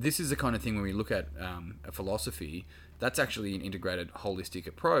this is the kind of thing when we look at a philosophy, that's actually an integrated holistic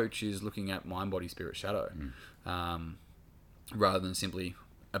approach, is looking at mind, body, spirit, shadow, rather than simply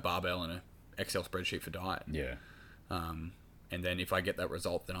a barbell and a Excel spreadsheet for diet. And then if I get that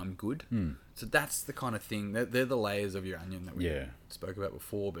result, then I'm good. So that's the kind of thing, they're the layers of your onion that we spoke about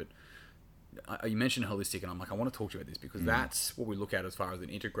before. But you mentioned holistic, and I'm like, I want to talk to you about this because that's what we look at as far as an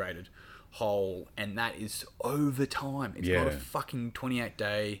integrated whole, and that is over time. It's not a fucking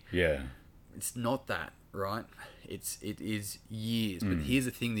 28-day. It's not that, right? It is years. But here's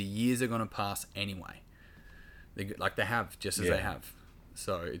the thing: the years are going to pass anyway. They have, just as they have.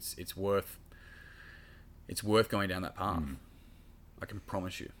 So it's worth going down that path. I can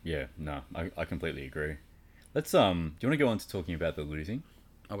promise you. Yeah, no, I completely agree. Let's do you want to go on to talking about the losing?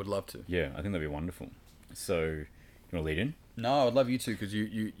 I would love to. Yeah, I think that'd be wonderful. So, you want to lead in? No, I'd love you to, because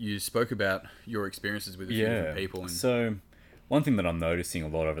you spoke about your experiences with a few different people. And so, one thing that I'm noticing a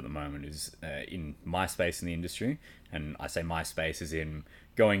lot of at the moment is in my space in the industry, and I say my space as in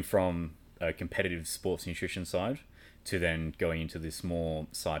going from a competitive sports nutrition side to then going into this more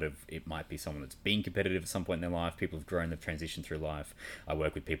side of, it might be someone that's been competitive at some point in their life. People have grown, they've transitioned through life. I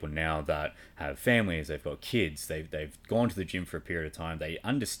work with people now that have families, they've got kids, they've gone to the gym for a period of time. They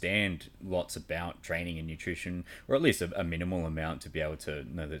understand lots about training and nutrition, or at least a minimal amount to be able to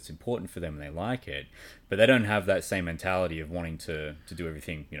know that it's important for them and they like it. But they don't have that same mentality of wanting to do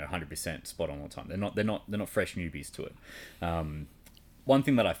everything, 100% spot on all the time. They're not fresh newbies to it. One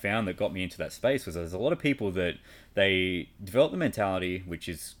thing that I found that got me into that space was there's a lot of people that they develop the mentality, which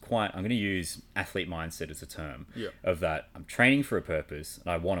is quite, I'm going to use athlete mindset as a term, of that I'm training for a purpose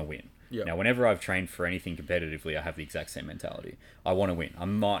and I want to win. Now, whenever I've trained for anything competitively, I have the exact same mentality. I want to win.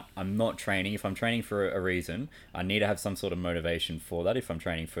 I'm not training. If I'm training for a reason, I need to have some sort of motivation for that if I'm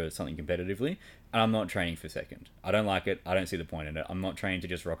training for something competitively. And I'm not training for second. I don't like it. I don't see the point in it. I'm not training to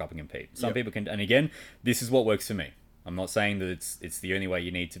just rock up and compete. Some people can, and again, this is what works for me. I'm not saying that it's the only way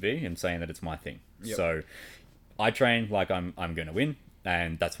you need to be. I'm saying that it's my thing. So I train like I'm going to win,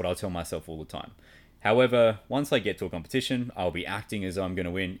 and that's what I'll tell myself all the time. However, once I get to a competition, I'll be acting as though I'm going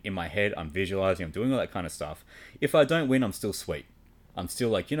to win. In my head, I'm visualizing, I'm doing all that kind of stuff. If I don't win, I'm still sweet. I'm still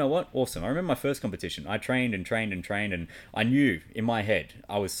like, you know what? Awesome. I remember my first competition. I trained, and I knew in my head,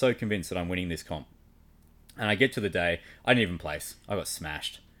 I was so convinced that I'm winning this comp. And I get to the day, I didn't even place. I got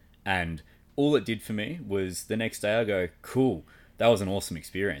smashed. And all it did for me was the next day I go, cool, that was an awesome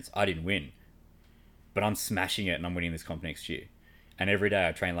experience. I didn't win, but I'm smashing it and I'm winning this comp next year. And every day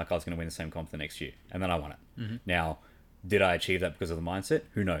I trained like I was going to win the same comp the next year. And then I won it. Now, did I achieve that because of the mindset?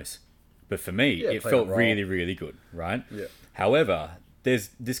 Who knows? But for me, it felt really, really good, right? However, there's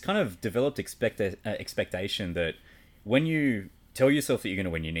this kind of developed expectation that when you tell yourself that you're going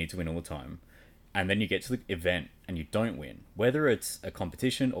to win, you need to win all the time. And then you get to the event and you don't win, whether it's a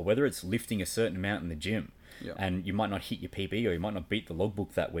competition or whether it's lifting a certain amount in the gym, and you might not hit your PB, or you might not beat the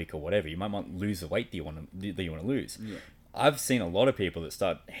logbook that week or whatever. You might not lose the weight that you want to lose. I've seen a lot of people that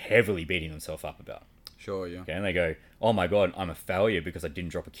start heavily beating themselves up about. Okay, and they go, "Oh my god, I'm a failure because I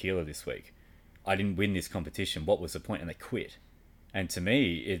didn't drop a kilo this week. I didn't win this competition. What was the point?" And they quit. And to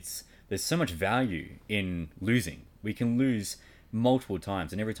me, there's so much value in losing. We can lose multiple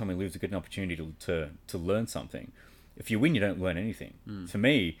times, and every time we lose, we get an opportunity to learn something. If you win, you don't learn anything. For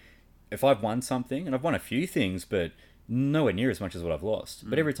me, if I've won something, and I've won a few things, but nowhere near as much as what I've lost.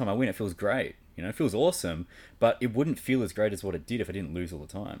 But every time I win, it feels great. It feels awesome, but it wouldn't feel as great as what it did if I didn't lose all the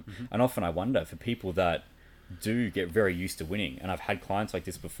time. And often I wonder, for people that do get very used to winning, and I've had clients like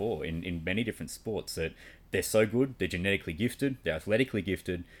this before in many different sports, that they're so good, they're genetically gifted, they're athletically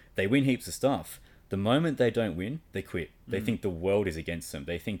gifted, they win heaps of stuff, The moment they don't win, they quit. They think the world is against them.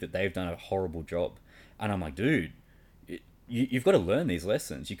 They think that they've done a horrible job. And I'm like, dude, you've got to learn these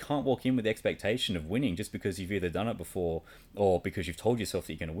lessons. You can't walk in with the expectation of winning just because you've either done it before or because you've told yourself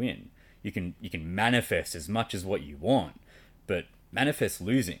that you're going to win. You can manifest as much as what you want, but manifest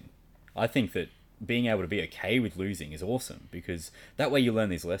losing. I think that being able to be okay with losing is awesome because that way you learn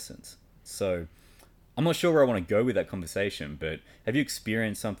these lessons. So I'm not sure where I want to go with that conversation, but have you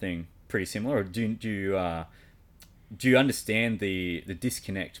experienced something pretty similar, or do you understand the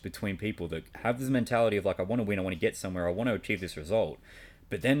disconnect between people that have this mentality of like, I want to win, I want to get somewhere, I want to achieve this result,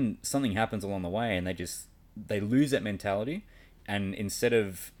 but then something happens along the way and they lose that mentality, and instead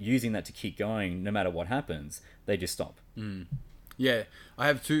of using that to keep going no matter what happens, they just stop. Yeah, I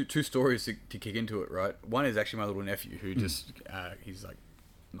have two stories to kick into it, right? One is actually my little nephew who just, he's like,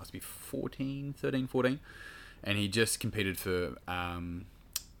 must be 13, 14, and he just competed for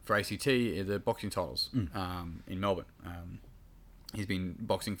ACT, the boxing titles in Melbourne. He's been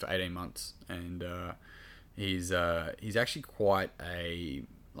boxing for 18 months, and he's actually quite a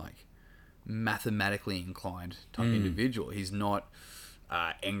like mathematically inclined type individual. He's not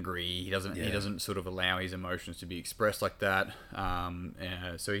angry. He doesn't sort of allow his emotions to be expressed like that.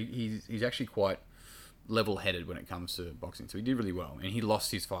 So he's actually quite level-headed when it comes to boxing. So he did really well, and he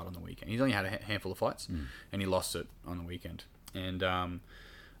lost his fight on the weekend. He's only had a handful of fights, and he lost it on the weekend. And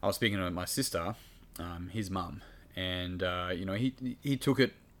I was speaking to my sister, his mum, and he took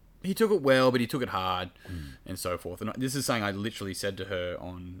it well, but he took it hard, and so forth. And this is something I literally said to her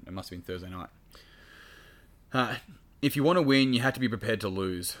on, it must have been Thursday night. If you want to win, you have to be prepared to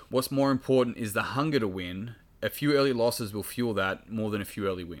lose. What's more important is the hunger to win. A few early losses will fuel that more than a few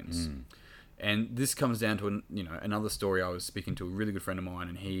early wins. And this comes down to another story. I was speaking to a really good friend of mine,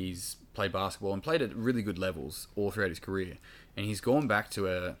 and he's played basketball and played at really good levels all throughout his career. And he's gone back to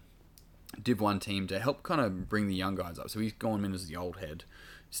a Div 1 team to help kind of bring the young guys up. So he's gone in as the old head,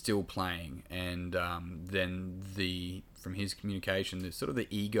 still playing. And then from his communication, the sort of the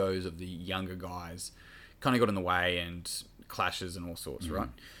egos of the younger guys kind of got in the way, and clashes and all sorts, right?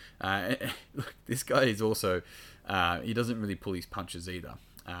 Look, this guy is also, he doesn't really pull his punches either.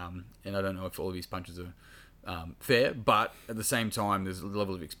 And I don't know if all of his punches are fair, but at the same time, there's a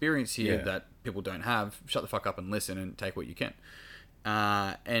level of experience here that people don't have. Shut the fuck up and listen and take what you can.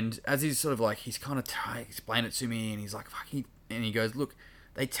 And as he's sort of like, he's kind of explain it to me, and he's like, fuck, and he goes, look,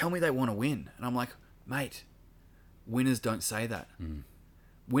 they tell me they want to win. And I'm like, mate, winners don't say that.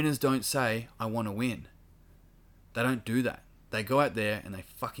 Winners don't say, I want to win. They don't do that. They go out there and they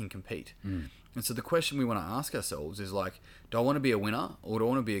fucking compete. And so the question we want to ask ourselves is like, do I want to be a winner or do I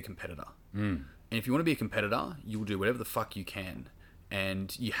want to be a competitor? And if you want to be a competitor, you will do whatever the fuck you can.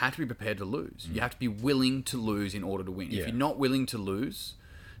 And you have to be prepared to lose. You have to be willing to lose in order to win. If you're not willing to lose,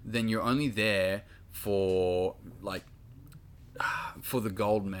 then you're only there for the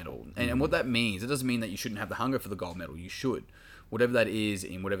gold medal. And what that means, it doesn't mean that you shouldn't have the hunger for the gold medal. You should. Whatever that is,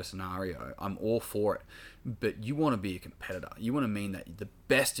 in whatever scenario, I'm all for it. But you want to be a competitor. You want to mean that the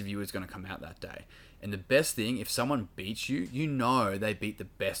best of you is going to come out that day. And the best thing, if someone beats you, you know they beat the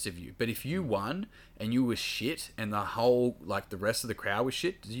best of you. But if you won and you were shit and the rest of the crowd was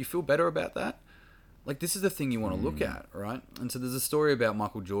shit, do you feel better about that? Like, this is the thing you want to look at, right? And so there's a story about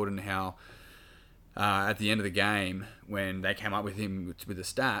Michael Jordan, how at the end of the game, when they came up with him with the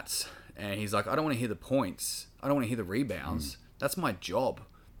stats, and he's like, I don't want to hear the points. I don't want to hear the rebounds. That's my job.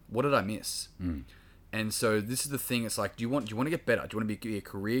 What did I miss? And so this is the thing. It's like, do you want to get better? Do you want to be a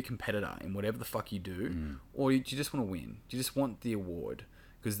career competitor in whatever the fuck you do? Or do you just want to win? Do you just want the award?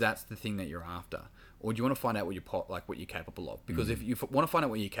 Because that's the thing that you're after. Or do you want to find out what you're capable of? Because if you want to find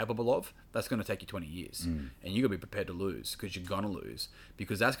out what you're capable of, that's going to take you 20 years. And you got to be prepared to lose, because you're going to lose.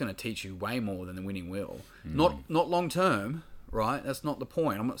 Because that's going to teach you way more than the winning will. Not long term, right? That's not the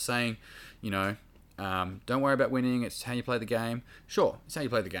point. I'm not saying, don't worry about winning. It's how you play the game. Sure, it's how you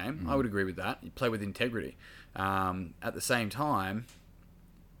play the game. I would agree with that. You play with integrity. At the same time,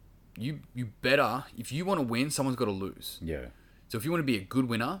 you better, if you want to win, someone's got to lose. Yeah. So if you want to be a good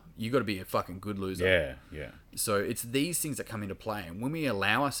winner, you got to be a fucking good loser. Yeah. So it's these things that come into play. And when we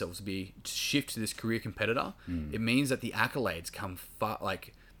allow ourselves to shift to this career competitor, it means that the accolades come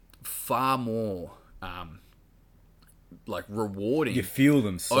far more rewarding. You feel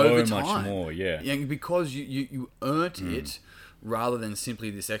them so much more, yeah. Because you earned it, rather than simply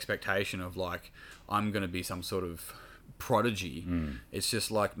this expectation of like, I'm going to be some sort of prodigy. It's just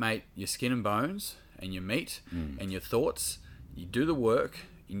like, mate, your skin and bones and your meat and your thoughts, you do the work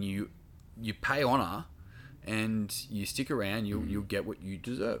and you pay honor and you stick around, you'll get what you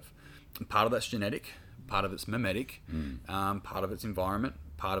deserve. And part of that's genetic, part of it's mimetic, part of it's environment,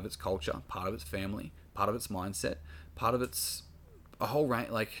 part of its culture, part of its family, part of its mindset, part of its a whole range,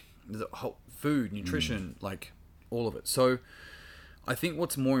 like the whole food, nutrition, like all of it. So I think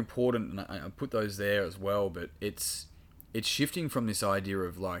what's more important, and I put those there as well, but it's shifting from this idea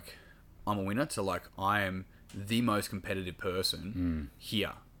of like I'm a winner to like I am the most competitive person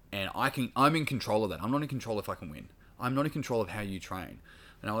here, and I'm in control of that. I'm not in control if I can win. I'm not in control of how you train.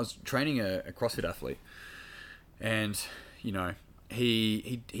 And I was training a CrossFit athlete, and you know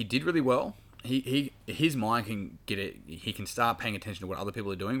he did really well. His mind can get it. He can start paying attention to what other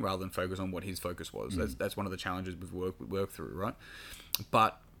people are doing rather than focus on what his focus was. That's one of the challenges we've worked through, right?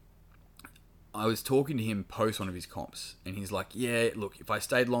 But I was talking to him post one of his comps, and he's like, "Yeah, look, if I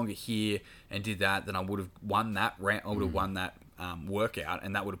stayed longer here and did that, then I would have won that I would have won that workout,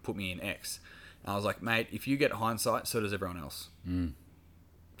 and that would have put me in X." And I was like, "Mate, if you get hindsight, so does everyone else."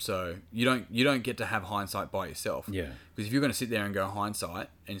 So you don't get to have hindsight by yourself. Yeah. Because if you're going to sit there and go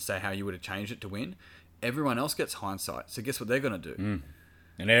hindsight and say how you would have changed it to win, everyone else gets hindsight. So guess what they're going to do?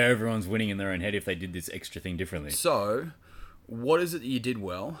 And everyone's winning in their own head if they did this extra thing differently. So what is it that you did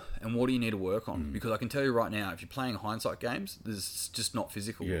well, and what do you need to work on? Because I can tell you right now, if you're playing hindsight games, this is just not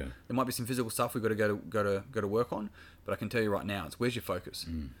physical. Yeah. There might be some physical stuff we've got to go to work on, but I can tell you right now, it's where's your focus,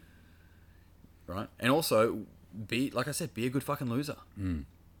 right? And also like I said, be a good fucking loser.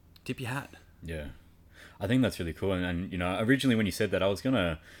 Tip your hat. Yeah, I think that's really cool. And you know, originally when you said that, I was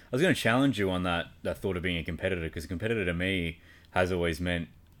gonna challenge you on that thought of being a competitor, because a competitor to me has always meant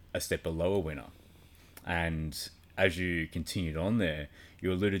a step below a winner. And as you continued on there,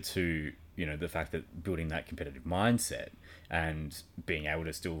 you alluded to, you know, the fact that building that competitive mindset and being able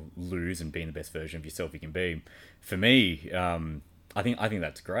to still lose and being the best version of yourself you can be. For me, I think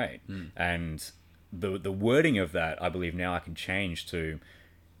that's great. And the wording of that, I believe now I can change to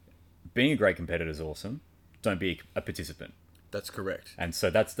being a great competitor is awesome. Don't be a participant. That's correct. And so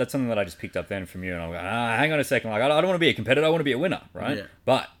that's something that I just picked up then from you. And I'm like, hang on a second. Like, I don't want to be a competitor. I want to be a winner, right? Yeah.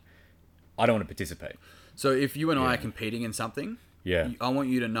 But I don't want to participate. So if you and I are competing in something, Yeah. I want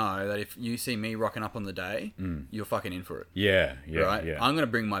you to know that if you see me rocking up on the day, you're fucking in for it. Yeah. Right? Yeah. I'm going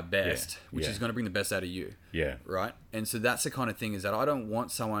to bring my best, which yeah. is going to bring the best out of you. Yeah. Right? And so that's the kind of thing, is that I don't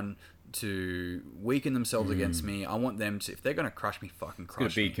want someone to weaken themselves against me. I want them to, if they're going to crush me, fucking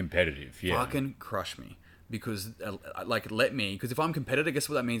crush me. Be competitive. Yeah. Fucking crush me. Because, because if I'm competitive, guess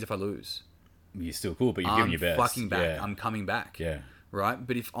what that means if I lose? You're still cool, but you're giving your best. I'm fucking back. Yeah. I'm coming back. Yeah. Right?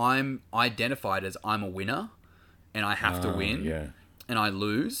 But if I'm identified as I'm a winner and I have to win, Yeah. and I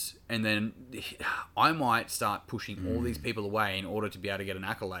lose, and then I might start pushing all these people away in order to be able to get an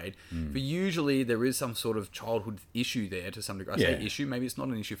accolade. But usually there is some sort of childhood issue there to some degree. I say issue, maybe it's not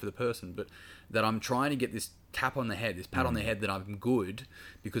an issue for the person, but that I'm trying to get this tap on the head, this pat on the head that I'm good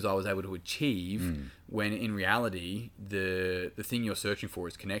because I was able to achieve, when in reality the thing you're searching for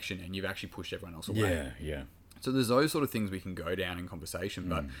is connection, and you've actually pushed everyone else away. Yeah. Yeah. So there's those sort of things we can go down in conversation.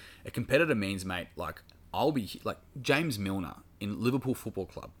 But a competitor means, mate, like, I'll be like James Milner in Liverpool Football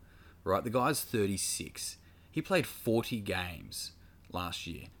Club, right? The guy's 36. He played 40 games last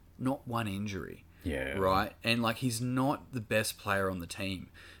year, not one injury. Yeah. Right? And like, he's not the best player on the team,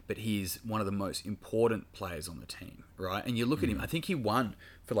 but he's one of the most important players on the team, right? And you look at him, I think he won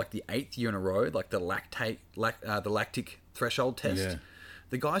for like the 8th year in a row, like the lactic threshold test. Yeah.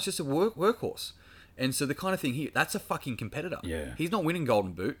 The guy's just a workhorse. And so the kind of thing that's a fucking competitor. Yeah. He's not winning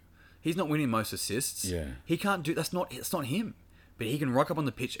Golden Boot. He's not winning most assists. Yeah. He can't do, it's not him. But he can rock up on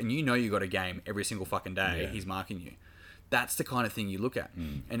the pitch and you got a game every single fucking day. Yeah. He's marking you. That's the kind of thing you look at.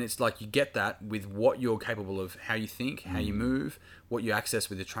 And it's like, you get that with what you're capable of, how you think, how you move, what you access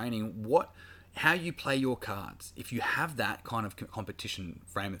with your training, how you play your cards. If you have that kind of competition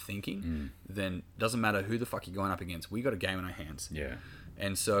frame of thinking, then it doesn't matter who the fuck you're going up against. We got a game in our hands. Yeah.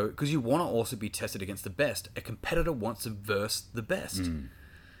 And so, because you want to also be tested against the best. A competitor wants to verse the best.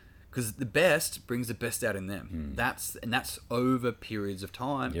 Because the best brings the best out in them. That's over periods of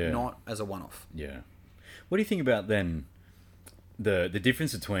time, not as a one-off. Yeah. What do you think about then the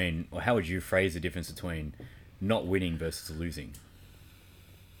difference between, or how would you phrase the difference between not winning versus losing?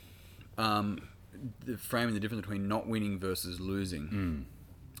 Framing the difference between not winning versus losing.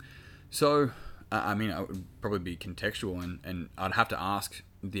 So, I mean, it would probably be contextual, and I'd have to ask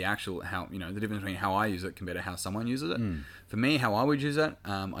the actual the difference between how I use it compared to how someone uses it. For me, how I would use it,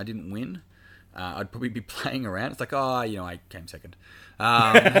 I didn't win. I'd probably be playing around. It's like, I came second.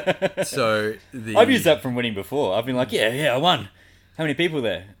 So I've used that from winning before. I've been like, I won. How many people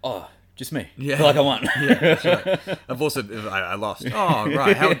there? Oh, just me. Yeah. I feel like I won. Yeah, that's right. I've also I lost. Oh,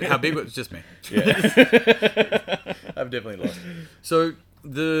 right. How big was it? Just me. Yeah. I've definitely lost. So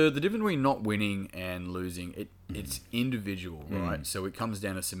the difference between not winning and losing, it's individual, right? So it comes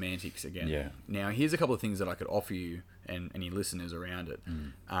down to semantics again. Yeah. Now, here's a couple of things that I could offer you and any listeners around it.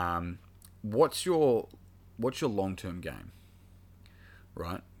 What's your long-term game,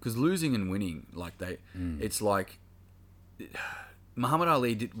 right? Because losing and winning, like it's like Muhammad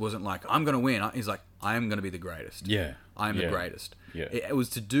Ali wasn't like, I'm going to win. He's like, I am going to be the greatest. Yeah. I am the greatest. Yeah. It was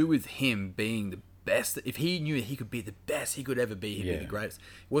to do with him being the best. If he knew he could be the best he could ever be, he'd be the greatest.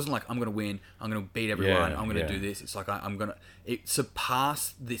 It wasn't like, I'm going to win, I'm going to beat everyone, I'm going to do this. It's like, it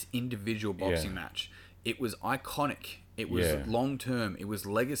surpassed this individual boxing match. It was iconic. It was long-term. It was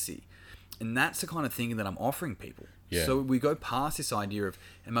legacy. And that's the kind of thing that I'm offering people. Yeah. So we go past this idea of,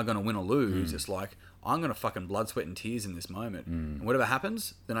 am I going to win or lose? It's like, I'm going to fucking blood, sweat, and tears in this moment. And whatever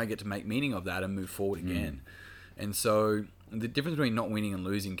happens, then I get to make meaning of that and move forward again. And so the difference between not winning and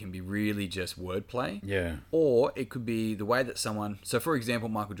losing can be really just wordplay. Yeah. Or it could be the way that someone... So, for example,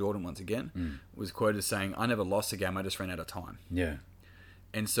 Michael Jordan, once again, was quoted as saying, I never lost a game, I just ran out of time. Yeah.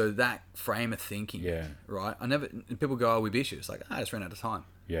 And so that frame of thinking, right? And people go, oh, we beat you. It's like, I just ran out of time.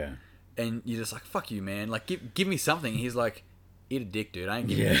 Yeah. And you're just like, fuck you, man. Like, give me something. He's like, eat a dick, dude. I ain't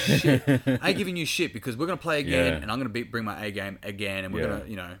giving you shit. I ain't giving you shit because we're going to play again and I'm going to bring my A game again and we're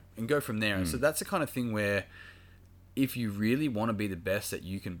going to, and go from there. And so that's the kind of thing where if you really want to be the best that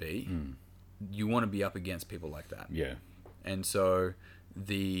you can be, you want to be up against people like that. Yeah. And so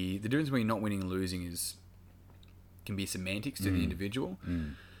the difference between not winning and losing can be semantics to the individual.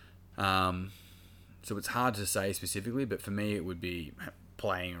 So it's hard to say specifically, but for me it would be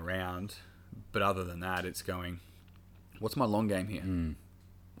playing around. But other than that, it's going, what's my long game here?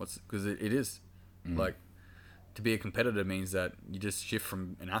 Because it is like, to be a competitor means that you just shift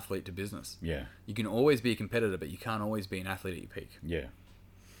from an athlete to business. Yeah. You can always be a competitor, but you can't always be an athlete at your peak. Yeah.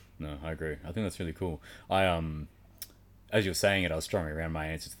 No, I agree. I think that's really cool. As you were saying it, I was strumming around my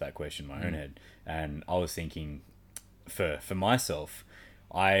answer to that question in my own head, and I was thinking, for myself,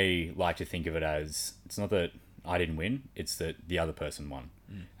 I like to think of it as, it's not that I didn't win, it's that the other person won.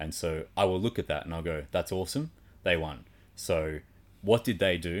 And so I will look at that and I'll go, that's awesome, they won. So what did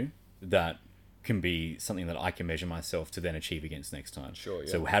they do that can be something that I can measure myself to then achieve against next time? Sure,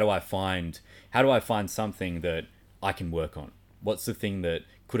 yeah. So how do I find something that I can work on? What's the thing that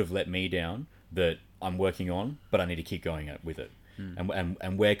could have let me down that I'm working on, but I need to keep going with it?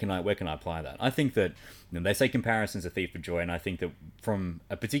 And where can I apply that? I think that, they say comparison's a thief of joy, and I think that from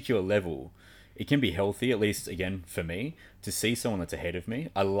a particular level, it can be healthy, at least again for me, to see someone that's ahead of me.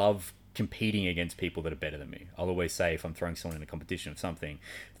 I love competing against people that are better than me. I'll always say, if I'm throwing someone in a competition of something,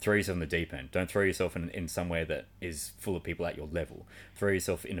 throw yourself in the deep end. Don't throw yourself in somewhere that is full of people at your level. Throw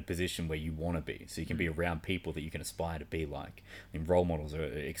yourself in a position where you want to be, so you can be around people that you can aspire to be like. I mean, role models are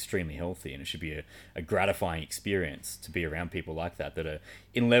extremely healthy, and it should be a gratifying experience to be around people like that are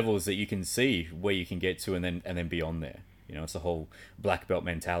in levels that you can see where you can get to, and then beyond there. It's a whole black belt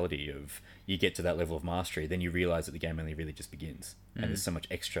mentality of, you get to that level of mastery, then you realize that the game only really just begins. And there's so much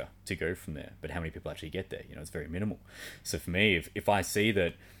extra to go from there. But how many people actually get there? It's very minimal. So for me, if I see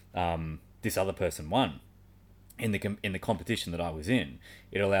that this other person won in the competition that I was in,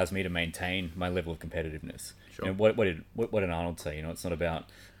 it allows me to maintain my level of competitiveness. Sure. What did Arnold say? It's not about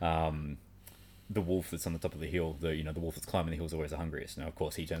the wolf that's on the top of the hill. The wolf that's climbing the hill is always the hungriest. Now, of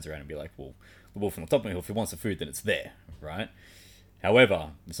course, he turns around and be like, well, the wolf on the top of the hill, if he wants the food, then it's there, right? However,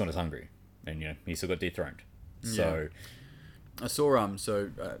 it's not as hungry, and he still got dethroned. So, I saw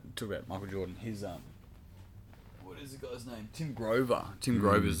talk about Michael Jordan. His what is the guy's name? Tim Grover. Tim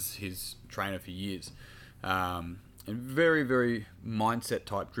Grover's his trainer for years, and very, very mindset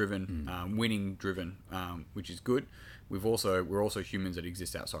type driven, winning driven, which is good. We're also humans that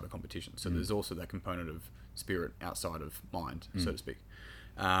exist outside of competition, so there's also that component of spirit outside of mind, so to speak.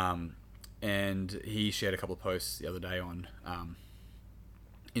 And he shared a couple of posts the other day on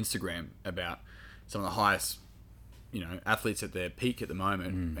Instagram about some of the highest, athletes at their peak at the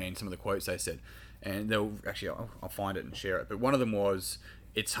moment, and some of the quotes they said. And they'll actually, I'll find it and share it. But one of them was,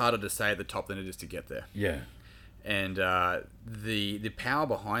 "It's harder to stay at the top than it is to get there." Yeah. And the power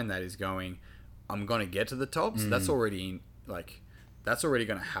behind that is going, I'm going to get to the top. So that's already going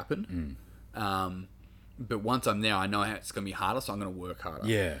to happen. But once I'm there, I know how it's going to be harder, so I'm going to work harder.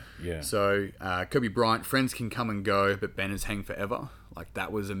 Yeah, yeah. So Kobe Bryant, friends can come and go, but banners hang forever. Like,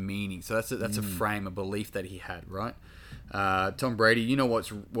 that was a meaning. So that's a frame, a belief that he had, right? Tom Brady,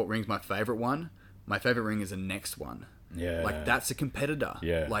 what ring's my favorite one? My favorite ring is the next one. Yeah. Like, that's a competitor.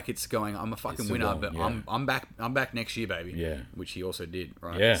 Yeah. Like, it's going, I'm a fucking winner, but I'm back next year, baby. Yeah. Which he also did,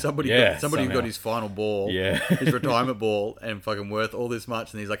 right? Yeah. Somebody got his final ball, his retirement ball, and fucking worth all this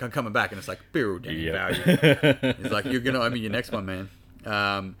much, and he's like, I'm coming back, and it's like, build value. He's like, you're gonna owe me your next one, man.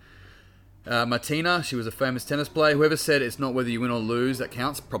 Martina, she was a famous tennis player. Whoever said it's not whether you win or lose that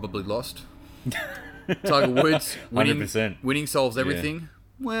counts, probably lost. Tiger Woods, 100%. Winning solves everything.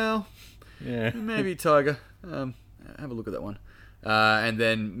 Well, Yeah. maybe Tiger. Have a look at that one. And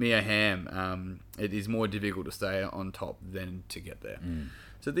then Mia Hamm. It is more difficult to stay on top than to get there.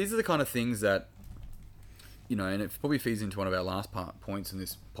 So these are the kind of things that, and it probably feeds into one of our last points in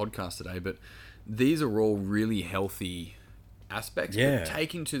this podcast today, but these are all really healthy aspects. Yeah. But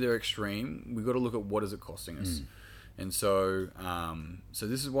taken to their extreme, we've got to look at what is it costing us. And so so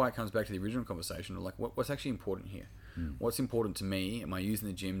this is why it comes back to the original conversation of like what's actually important here. What's important to me? Am I using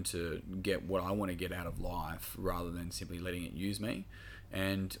the gym to get what I want to get out of life rather than simply letting it use me?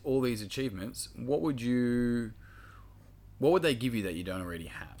 And all these achievements, what would they give you that you don't already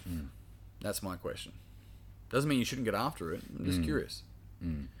have? That's my question. Doesn't mean you shouldn't get after it. I'm just curious.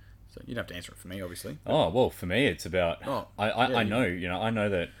 So you don't have to answer it for me, obviously. Oh, well, for me, it's about... I know, yeah. I know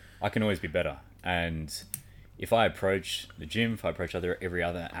that I can always be better. And if I approach the gym, if I approach every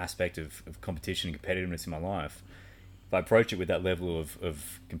other aspect of competition and competitiveness in my life, if I approach it with that level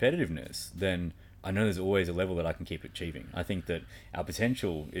of competitiveness, then I know there's always a level that I can keep achieving. I think that our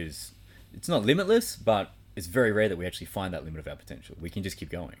potential it's not limitless, but it's very rare that we actually find that limit of our potential. We can just keep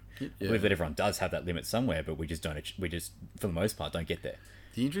going. I believe that everyone does have that limit somewhere, but we just, for the most part, don't get there.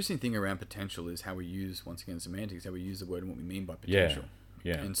 The interesting thing around potential is how we use, once again, semantics, how we use the word and what we mean by potential.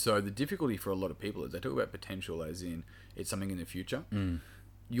 Yeah. And so the difficulty for a lot of people is they talk about potential as in it's something in the future.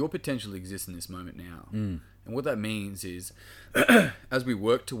 Your potential exists in this moment now. And what that means is as we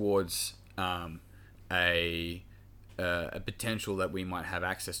work towards a potential that we might have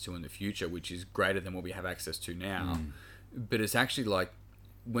access to in the future, which is greater than what we have access to now, but it's actually like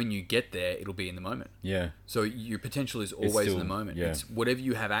when you get there, it'll be in the moment. Yeah. So your potential is always in the moment. Yeah. It's whatever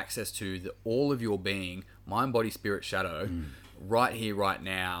you have access to, all of your being, mind, body, spirit, shadow, right here, right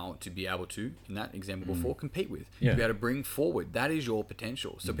now, to be able to, in that example before, compete with. Yeah. To be able to bring forward. That is your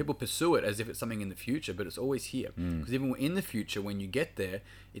potential. So people pursue it as if it's something in the future, but it's always here. Because even in the future, when you get there,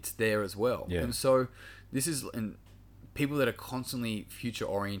 it's there as well. Yeah. And so this is... And people that are constantly future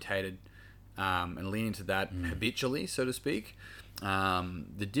orientated and lean into that habitually, so to speak,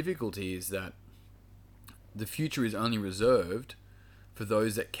 the difficulty is that the future is only reserved for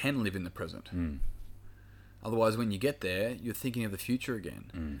those that can live in the present. Otherwise, when you get there, you're thinking of the future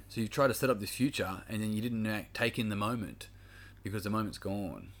again. So you try to set up this future, and then you didn't take in the moment because the moment's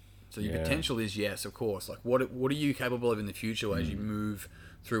gone. So your potential is, yes, of course. Like, what are you capable of in the future as you move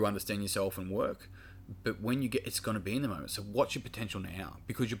through, understand yourself and work? But when you get, it's going to be in the moment. So what's your potential now?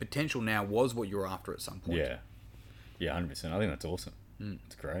 Because your potential now was what you were after at some point. Yeah. Yeah, 100%. I think that's awesome.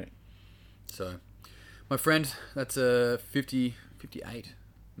 It's great. So, my friend, that's 58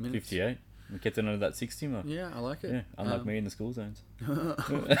 minutes. 58. We get to know that 60 mark. Yeah, I like it. Yeah, unlike me in the school zones.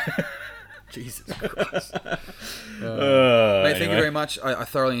 Jesus Christ. Mate, thank you very much. I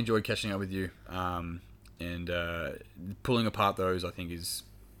thoroughly enjoyed catching up with you. And pulling apart those, I think, is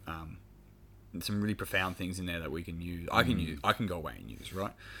some really profound things in there that we can use. I can go away and use,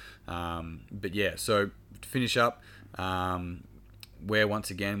 right? But yeah, so to finish up, where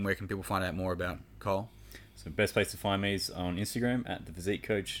can people find out more about Kyle? So best place to find me is on Instagram at the Physique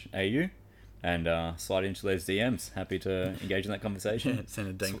Coach AU, and slide into those DMs. Happy to engage in that conversation. Send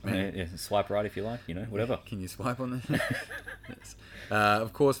a dank man. Yeah, swipe right if you like, whatever. Can you swipe on this? Yes.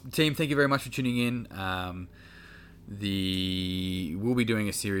 Of course, team, thank you very much for tuning in. We'll be doing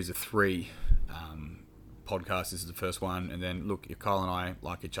a series of 3 podcasts. This is the first one, and then look, if Kyle and I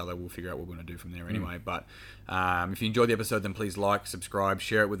like each other, we'll figure out what we're going to do from there anyway. But if you enjoyed the episode, then please like, subscribe,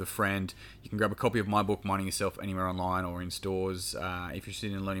 share it with a friend. You can grab a copy of my book, Minding Yourself, anywhere online or in stores. If you're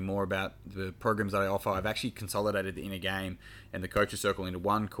interested in learning more about the programs that I offer, I've actually consolidated the Inner Game and the Coaches Circle into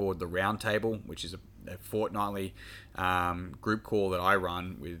one called the Round Table, which is a fortnightly group call that I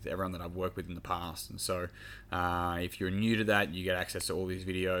run with everyone that I've worked with in the past. And so if you're new to that, you get access to all these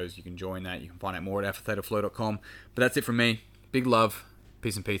videos. You can join that. You can find out more at alphathetaflow.com. But that's it from me. Big love.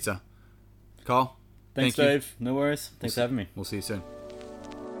 Peace and pizza. Kyle, Thanks, thank you. Dave. No worries. Thanks for having me. We'll see you soon.